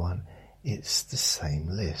another one, it's the same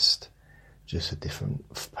list, just a different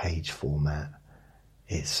page format.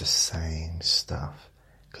 It's the same stuff.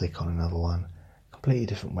 Click on another one, completely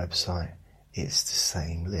different website, it's the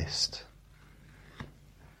same list.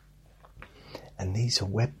 And these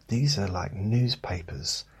are like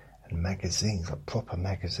newspapers and magazines, like proper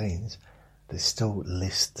magazines, that still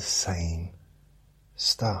list the same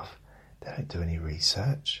stuff. They don't do any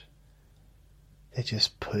research. They're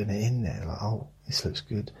just putting it in there, like, oh, this looks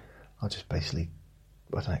good. I'll just basically,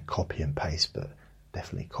 I don't know, copy and paste, but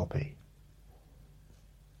definitely copy.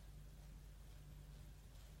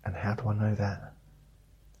 And how do I know that?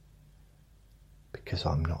 Because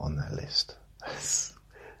I'm not on that list. That's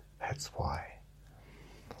why.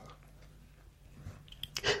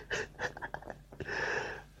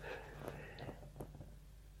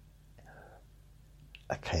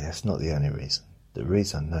 Okay, that's not the only reason. The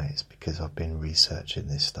reason I know is because I've been researching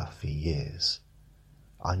this stuff for years.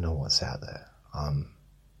 I know what's out there.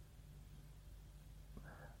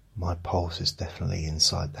 My pulse is definitely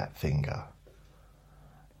inside that finger.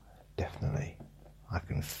 Definitely. I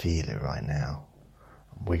can feel it right now.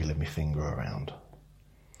 I'm wiggling my finger around.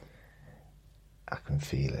 I can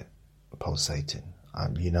feel it pulsating. I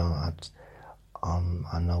know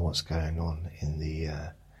what's going on in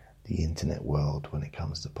the internet world when it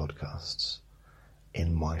comes to podcasts.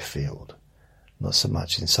 In my field, not so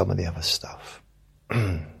much in some of the other stuff.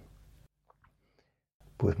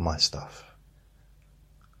 With my stuff.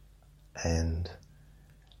 And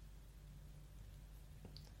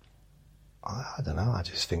I don't know, I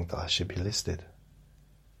just think that I should be listed.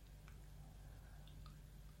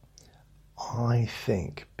 I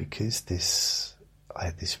think because I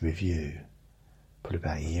had this review probably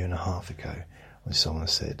about a year and a half ago when someone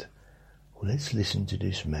said, well, let's listen to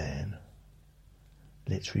this man.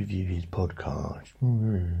 Let's review his podcast.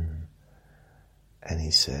 And he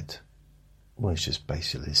said, well, it's just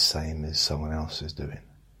basically the same as someone else is doing.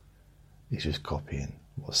 He's just copying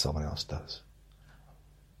what someone else does.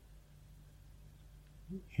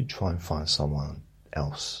 You try and find someone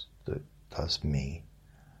else that does me.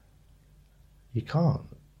 You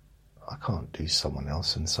can't. I can't do someone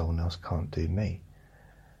else and someone else can't do me.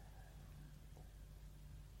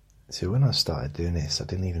 So when I started doing this, I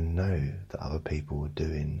didn't even know that other people were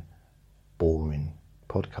doing boring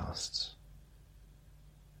podcasts.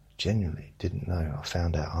 Genuinely didn't know. I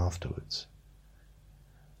found out afterwards.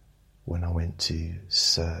 When I went to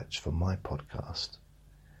search for my podcast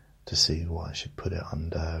to see what I should put it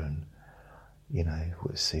under and,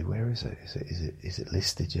 see where is it? Is it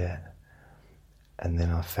listed yet? And then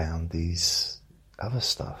I found these other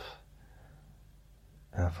stuff.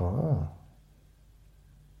 And I thought, oh.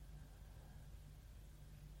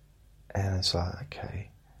 And it's like,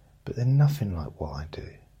 okay, but they're nothing like what I do.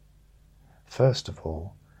 First of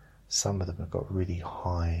all, some of them have got really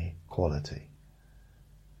high quality.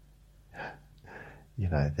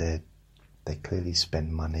 They clearly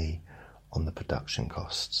spend money on the production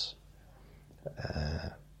costs.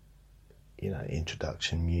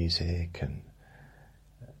 Introduction music and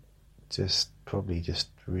probably just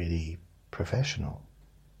really professional.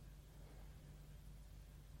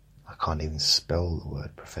 I can't even spell the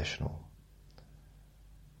word professional.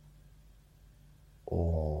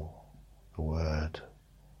 Or the word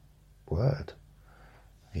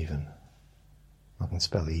even. I can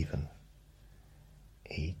spell even.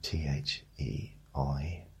 E-T-H-E-I-A-N.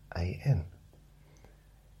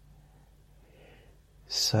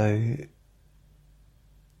 So,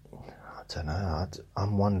 I don't know,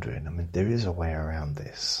 I'm wondering, there is a way around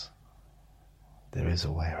this.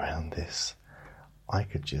 I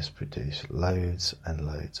could just produce loads and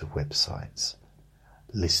loads of websites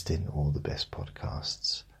listing all the best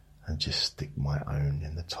podcasts and just stick my own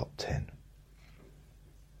in the top 10.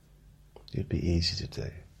 It'd be easy to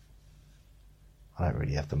do. I don't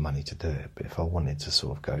really have the money to do it, but if I wanted to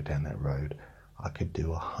sort of go down that road, I could do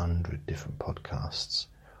 100 different podcasts,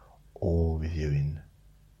 all reviewing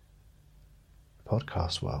the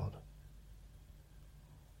podcast world,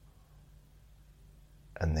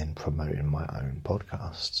 and then promoting my own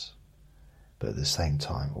podcasts, but at the same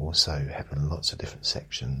time also having lots of different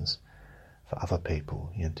sections for other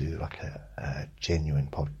people. Do like a genuine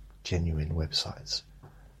websites.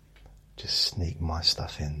 Just sneak my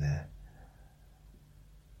stuff in there.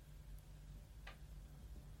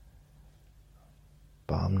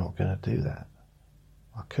 But I'm not going to do that.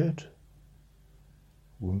 I could.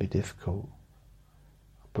 Wouldn't be difficult.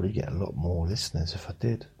 I'd probably get a lot more listeners if I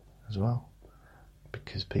did as well,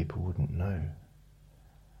 because people wouldn't know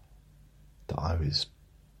that I was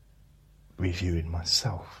reviewing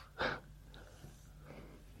myself.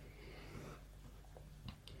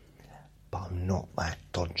 But I'm not that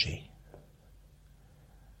dodgy.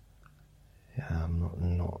 Yeah,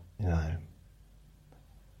 I'm not,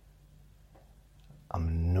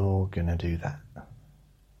 I'm not going to do that.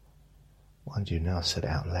 Mind you, now I said it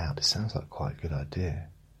out loud, it sounds like quite a good idea.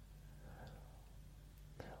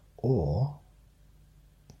 Or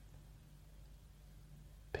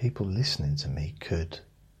people listening to me could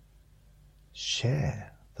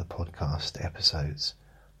share the podcast episodes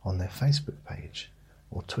on their Facebook page,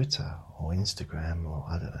 or Twitter, or Instagram, or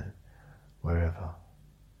I don't know, wherever.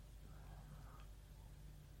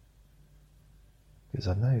 Because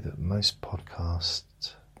I know that most podcast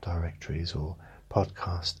directories or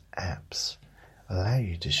podcast apps allow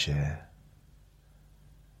you to share.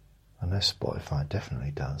 I know Spotify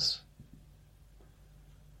definitely does.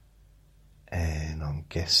 And I'm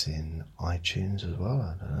guessing iTunes as well,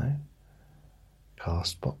 I don't know.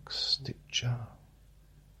 Castbox, Stitcher,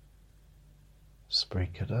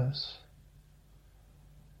 Spreaker does.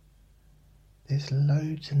 There's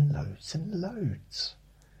loads and loads and loads.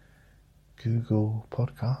 Google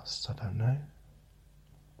Podcasts, I don't know.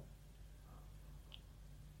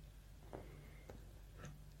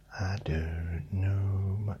 I don't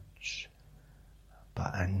know much,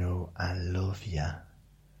 but I know I love ya.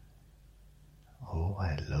 Oh,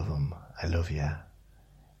 I love 'em. I love ya.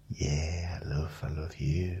 Yeah, I love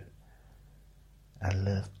you. I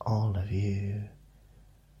love all of you,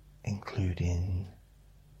 including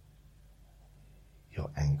your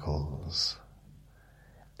ankles.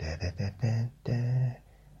 Da da da da da.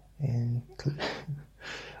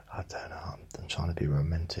 I don't know. I'm trying to be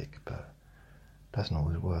romantic, but it doesn't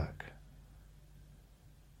always work.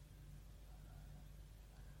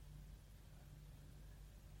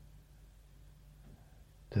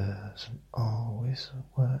 Doesn't always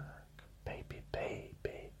work, baby,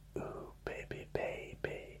 baby, ooh, baby,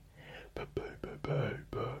 baby, baby,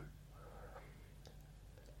 baby.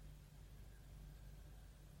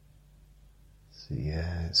 So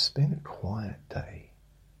yeah, it's been a quiet day.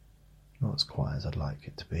 Not as quiet as I'd like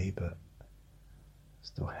it to be, but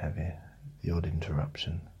still heavy. The odd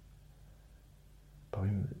interruption. But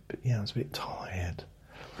yeah, I was a bit tired.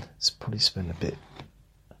 It's probably spent a bit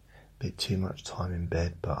too much time in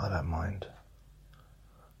bed, but I don't mind.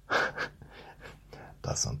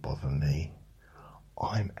 Doesn't bother me.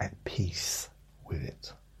 I'm at peace with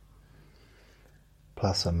it.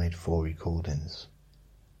 Plus I made 4 recordings.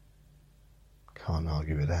 Can't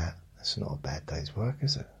argue with that. That's not a bad day's work,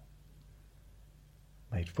 is it?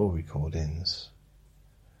 Made 4 recordings.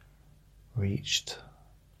 Reached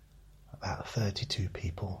about 32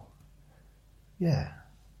 people. Yeah,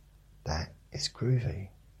 that is groovy.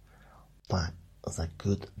 That is a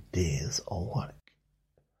good day's work.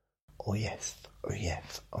 Oh yes, oh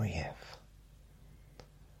yes, oh yes.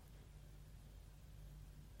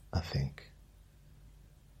 I think.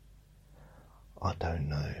 I don't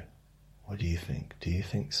know. What do you think? Do you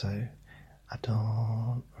think so? I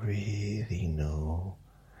don't really know.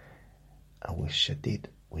 I wish I did,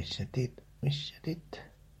 wish I did, wish I did.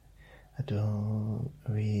 I don't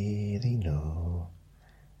really know,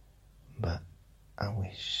 but I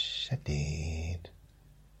wish I did.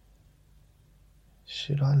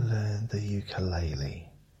 Should I learn the ukulele?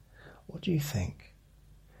 What do you think?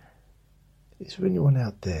 Is there anyone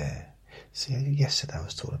out there? See, yesterday I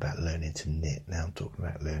was talking about learning to knit, now I'm talking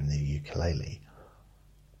about learning the ukulele.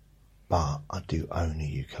 But I do own a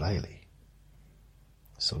ukulele.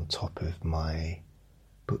 It's on top of my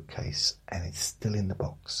bookcase and it's still in the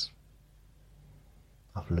box.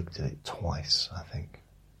 I've looked at it twice, I think.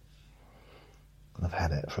 And I've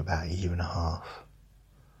had it for about 1.5 years.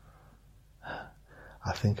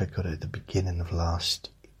 I think I got it at the beginning of last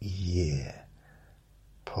year,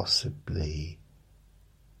 possibly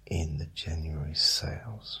in the January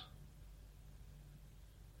sales.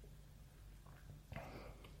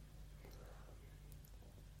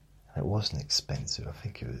 It It wasn't expensive. I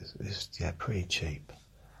think it was pretty cheap.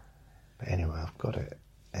 But anyway, I've got it,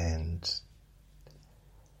 and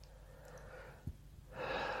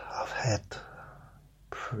I've had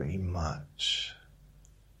pretty much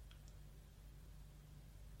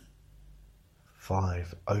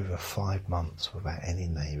over 5 months without any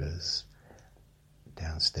neighbours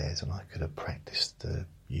downstairs, and I could have practiced the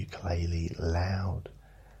ukulele loud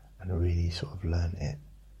and really sort of learnt it.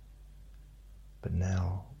 But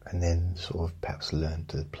now, and then sort of perhaps learned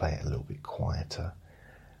to play it a little bit quieter.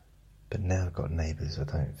 But now I've got neighbours, I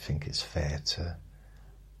don't think it's fair to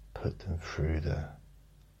put them through the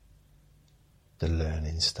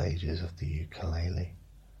learning stages of the ukulele.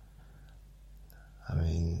 I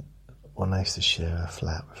mean, when I used to share a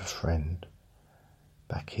flat with a friend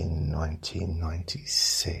back in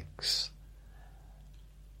 1996,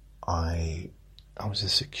 I was a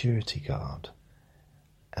security guard,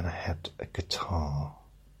 and I had a guitar.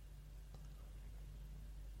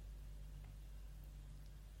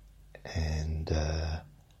 And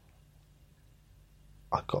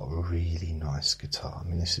I got a really nice guitar. I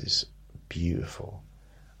mean, this is beautiful.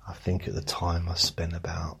 I think at the time I spent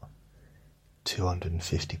about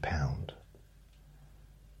 £250.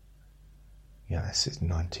 Yeah, this is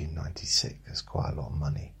 1996. That's quite a lot of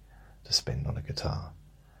money to spend on a guitar.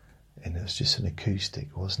 And it was just an acoustic.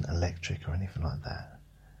 It wasn't electric or anything like that.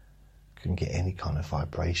 Couldn't get any kind of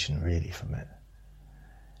vibration really from it.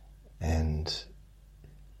 And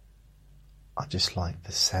I just liked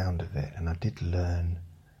the sound of it. And I did learn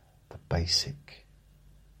the basic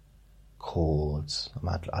chords.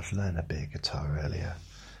 I'd learned a bit of guitar earlier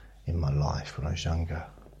in my life when I was younger.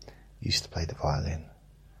 I used to play the violin.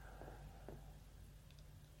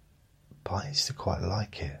 But I used to quite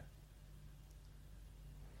like it.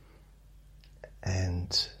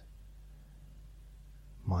 And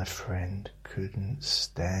my friend couldn't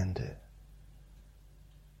stand it.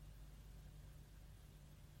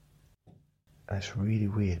 And it's really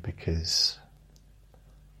weird because,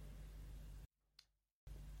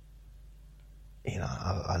 you know,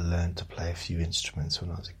 I learned to play a few instruments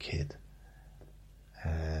when I was a kid.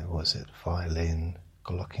 Was it violin,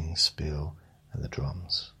 glockenspiel, and the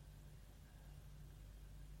drums?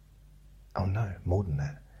 Oh no, more than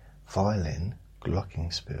that. Violin,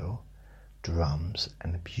 glockenspiel, drums,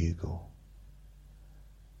 and the bugle.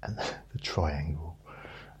 And the triangle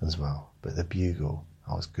as well. But the bugle,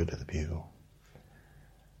 I was good at the bugle.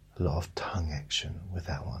 A lot of tongue action with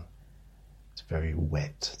that one. It's very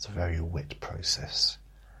wet. It's a very wet process.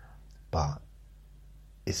 But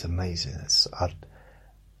it's amazing.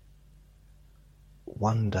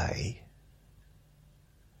 One day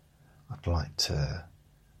I'd like to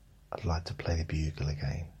play the bugle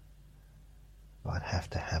again. But I'd have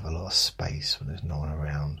to have a lot of space when there's no one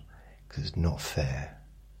around, because it's not fair.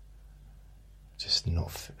 Just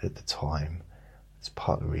not at the time. It's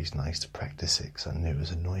part of the reason I used to practice it, because I knew it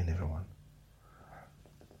was annoying everyone.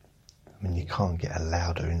 I mean, you can't get a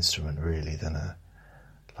louder instrument really than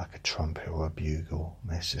like a trumpet or a bugle. I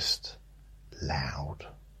mean, it's just loud.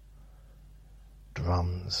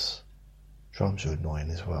 Drums are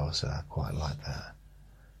annoying as well, so I quite like that,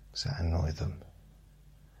 because that annoyed them.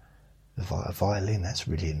 The violin, that's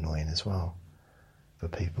really annoying as well, for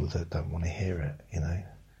people that don't want to hear it, you know.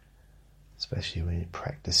 Especially when you're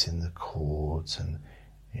practicing the chords and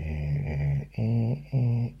you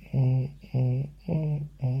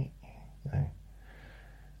know.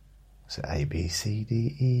 So A, B, C,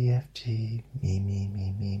 D, E, F, G,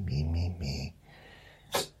 me.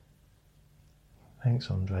 Thanks,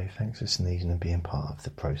 Andre. Thanks for sneezing and being part of the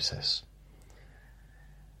process.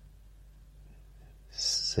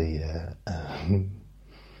 See,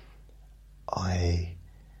 I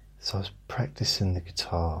was practicing the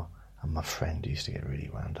guitar, and my friend used to get really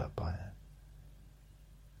wound up by it.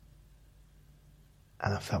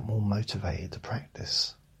 And I felt more motivated to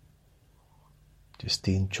practice. Just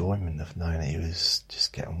the enjoyment of knowing that he was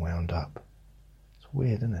just getting wound up. It's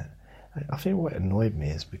weird, isn't it? I think what annoyed me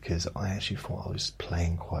is because I actually thought I was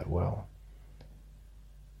playing quite well.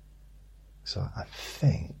 So I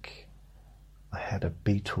think I had a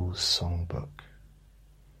Beatles songbook.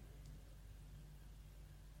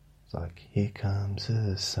 It's like, here comes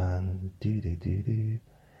the sun, do-do-do-do.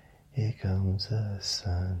 Here comes the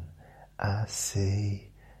sun, I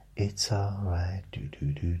say it's alright,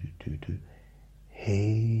 do-do-do-do-do-do.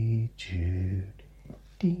 Hey Jude,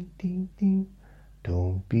 ding ding ding,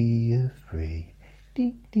 don't be afraid,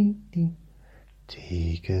 ding ding ding.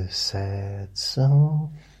 Take a sad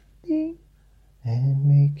song, ding, and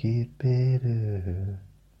make it better.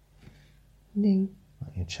 Ding.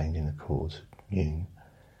 You're changing the chords. You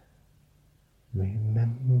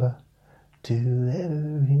remember to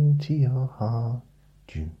ever into your heart,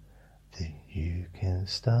 that you can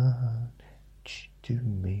start to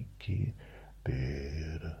make it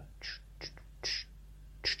better.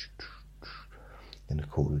 Then the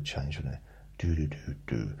chord would change from there. Do do do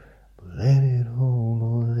do. Let it all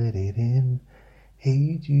or let it in.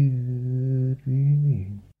 Hey Jude.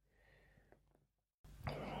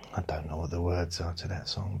 I don't know what the words are to that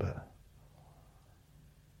song, but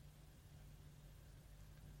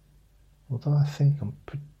although I think I'm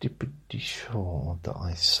pretty sure that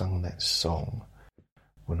I sung that song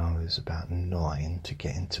when I was about 9 to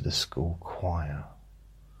get into the school choir.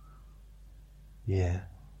 Yeah,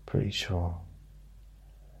 pretty sure.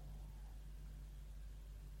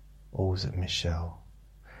 Or was it Michelle?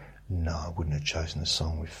 No, I wouldn't have chosen a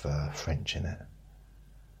song with French in it.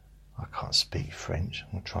 I can't speak French.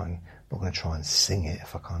 I'm not going to try and sing it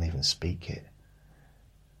if I can't even speak it.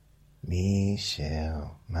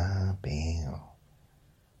 Michelle, ma belle,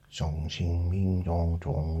 钟情命中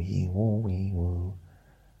中一无一无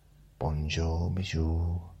Bonjour,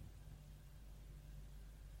 bisou.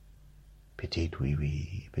 Petite oui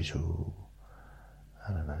oui, bisou.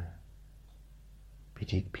 I don't know.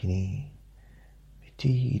 Petite penny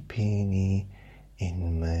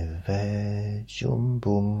in my vegum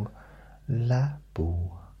boom la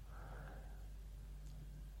boo.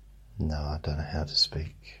 No, I don't know how to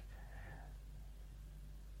speak.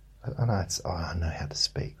 I know how to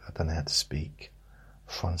speak. I don't know how to speak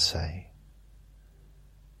Francais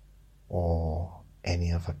or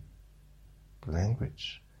any other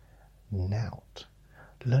language. Nout.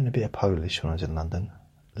 Learned a bit of Polish when I was in London.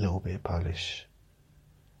 A little bit of Polish.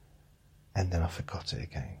 And then I forgot it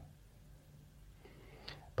again.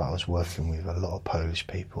 But I was working with a lot of Polish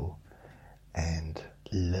people and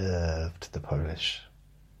loved the Polish.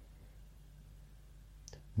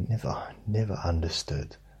 Never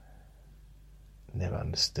understood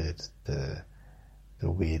the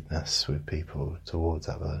weirdness with people towards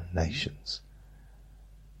other nations.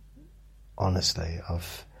 Honestly,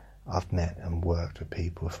 I've met and worked with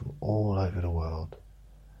people from all over the world,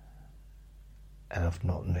 and I've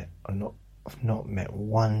not met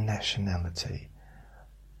one nationality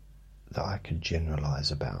that I could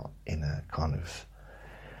generalise about in a kind of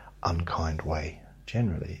unkind way.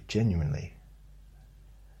 Genuinely.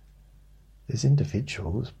 There's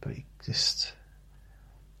individuals, but you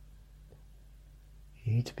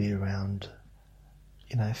need to be around,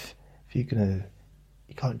 if you're gonna,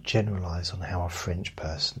 you can't generalise on how French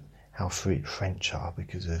are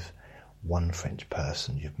because of one French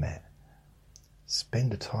person you've met.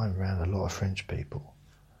 Spend the time around a lot of French people.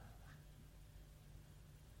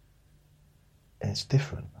 And it's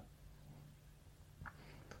different.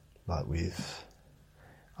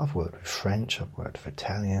 I've worked with French, I've worked with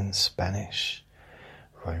Italian, Spanish,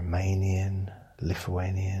 Romanian,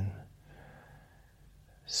 Lithuanian,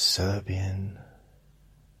 Serbian,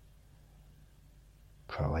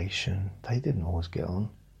 Croatian. They didn't always get on.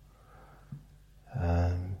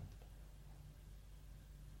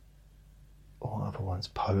 All other ones,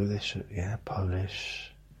 Polish,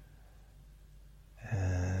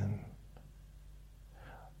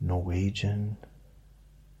 Norwegian,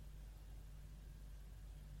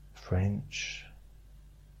 French,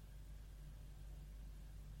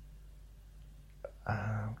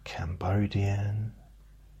 Cambodian,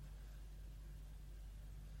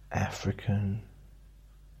 African,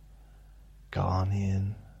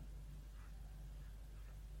 Ghanaian,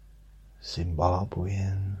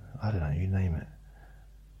 Zimbabwean, I don't know, you name it.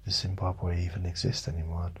 Does Zimbabwe even exist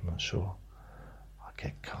anymore? I'm not sure. I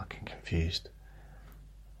get confused.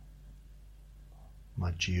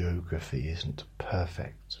 My geography isn't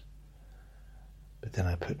perfect, but then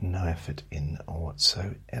I put no effort in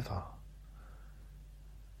whatsoever.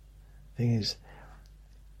 Thing is,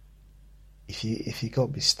 if you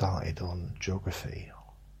got me started on geography,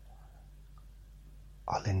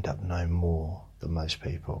 I'll end up knowing more than most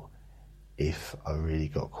people if I really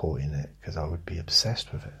got caught in it, because I would be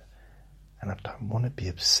obsessed with it. And I don't want to be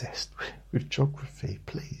obsessed with geography,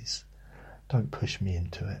 please. Don't push me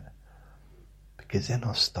into it. Because then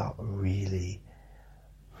I'll start really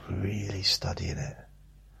studying it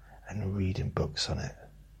and reading books on it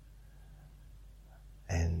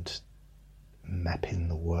and mapping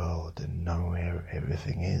the world and knowing where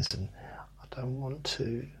everything is, and I don't want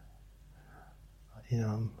to.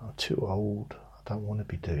 I'm too old. I don't want to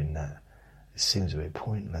be doing that. It seems a bit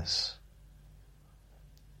pointless.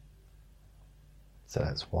 So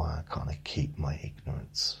that's why I kind of keep my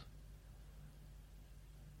ignorance.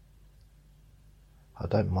 I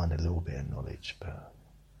don't mind a little bit of knowledge, but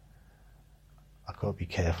I've got to be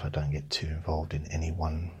careful I don't get too involved in any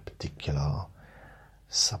one particular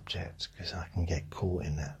subject, because I can get caught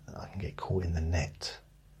in that. I can get caught in the net,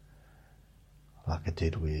 like I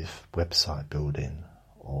did with website building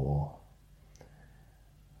or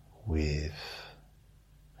with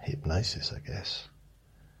hypnosis, I guess,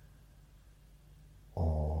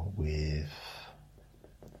 or with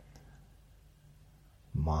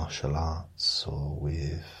martial arts, or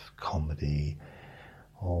with comedy,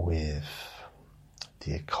 or with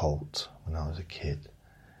the occult when I was a kid.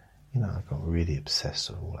 You know, I got really obsessed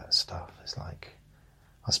with all that stuff. It's like,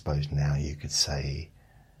 I suppose now you could say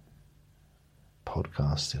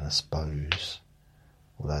podcasting, I suppose,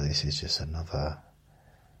 although this is just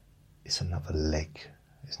it's another leg,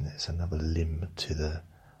 isn't it? It's another limb to the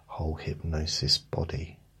whole hypnosis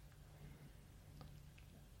body.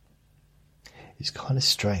 It's kind of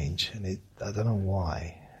strange, and I don't know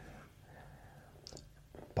why,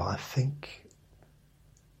 but I think,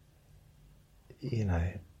 you know,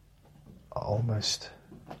 almost...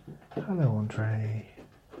 Hello, Andre.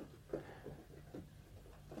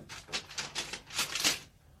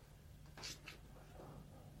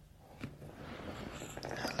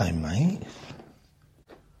 Hello, mate.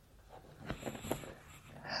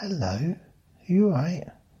 Hello. Are you alright?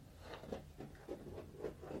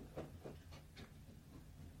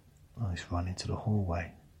 Oh, he's run into the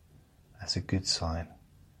hallway. That's a good sign.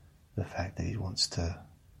 The fact that he wants to,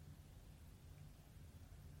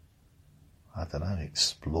 I don't know,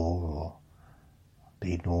 explore or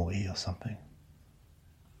be naughty or something.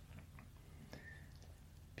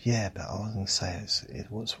 Yeah, but I was going to say,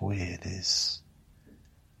 what's weird is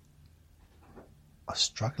I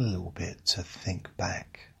struggle a little bit to think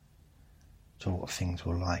back to what things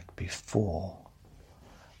were like before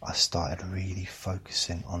I started really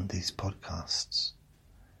focusing on these podcasts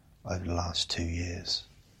over the last 2 years.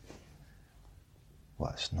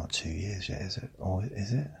 Well, it's not 2 years yet, is it? Or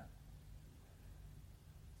is it?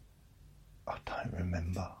 I don't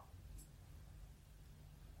remember.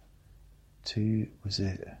 Was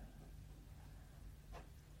it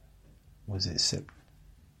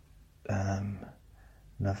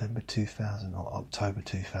November 2000 or October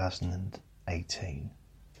 2018?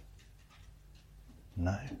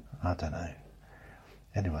 No, I don't know.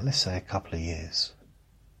 Anyway, let's say a couple of years.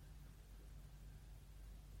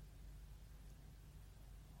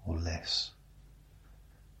 Or less.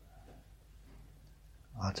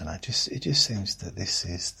 I don't know, it just seems that this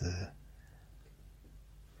is the...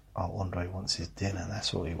 Oh, Andre wants his dinner,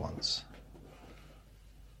 that's what he wants.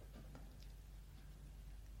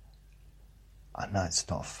 I know it's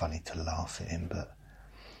not funny to laugh at him, but...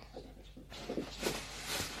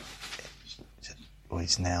 Well,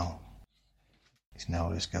 he's now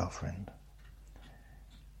with his girlfriend.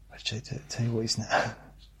 But tell you what, he's now...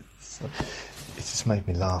 It just made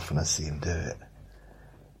me laugh when I see him do it.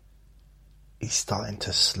 He's starting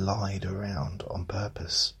to slide around on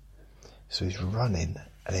purpose. So he's running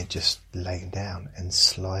and then just laying down and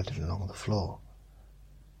sliding along the floor.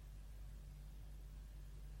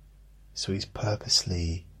 So he's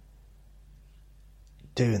purposely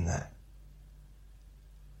doing that.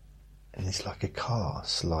 And it's like a car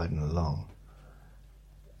sliding along.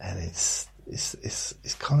 And it's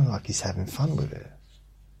kind of like he's having fun with it.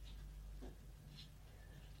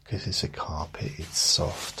 Because it's a carpet, it's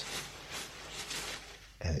soft.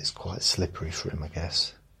 And it's quite slippery for him, I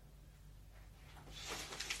guess.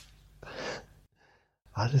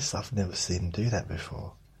 I've never seen him do that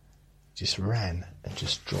before. He just ran and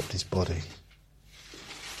just dropped his body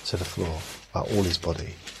to the floor, like all his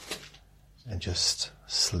body, and just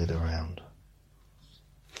slid around.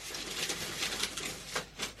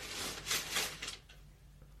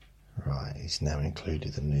 Right, he's now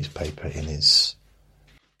included the newspaper in his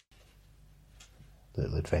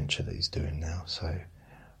little adventure that he's doing now, so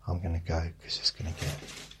I'm going to go because it's going to get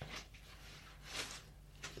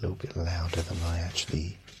a little bit louder than I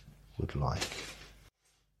actually would like.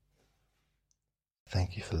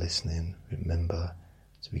 Thank you for listening. Remember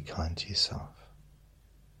to be kind to yourself.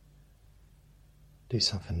 Do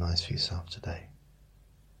something nice for yourself today.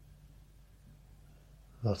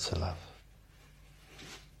 Lots of love.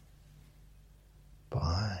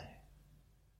 Bye.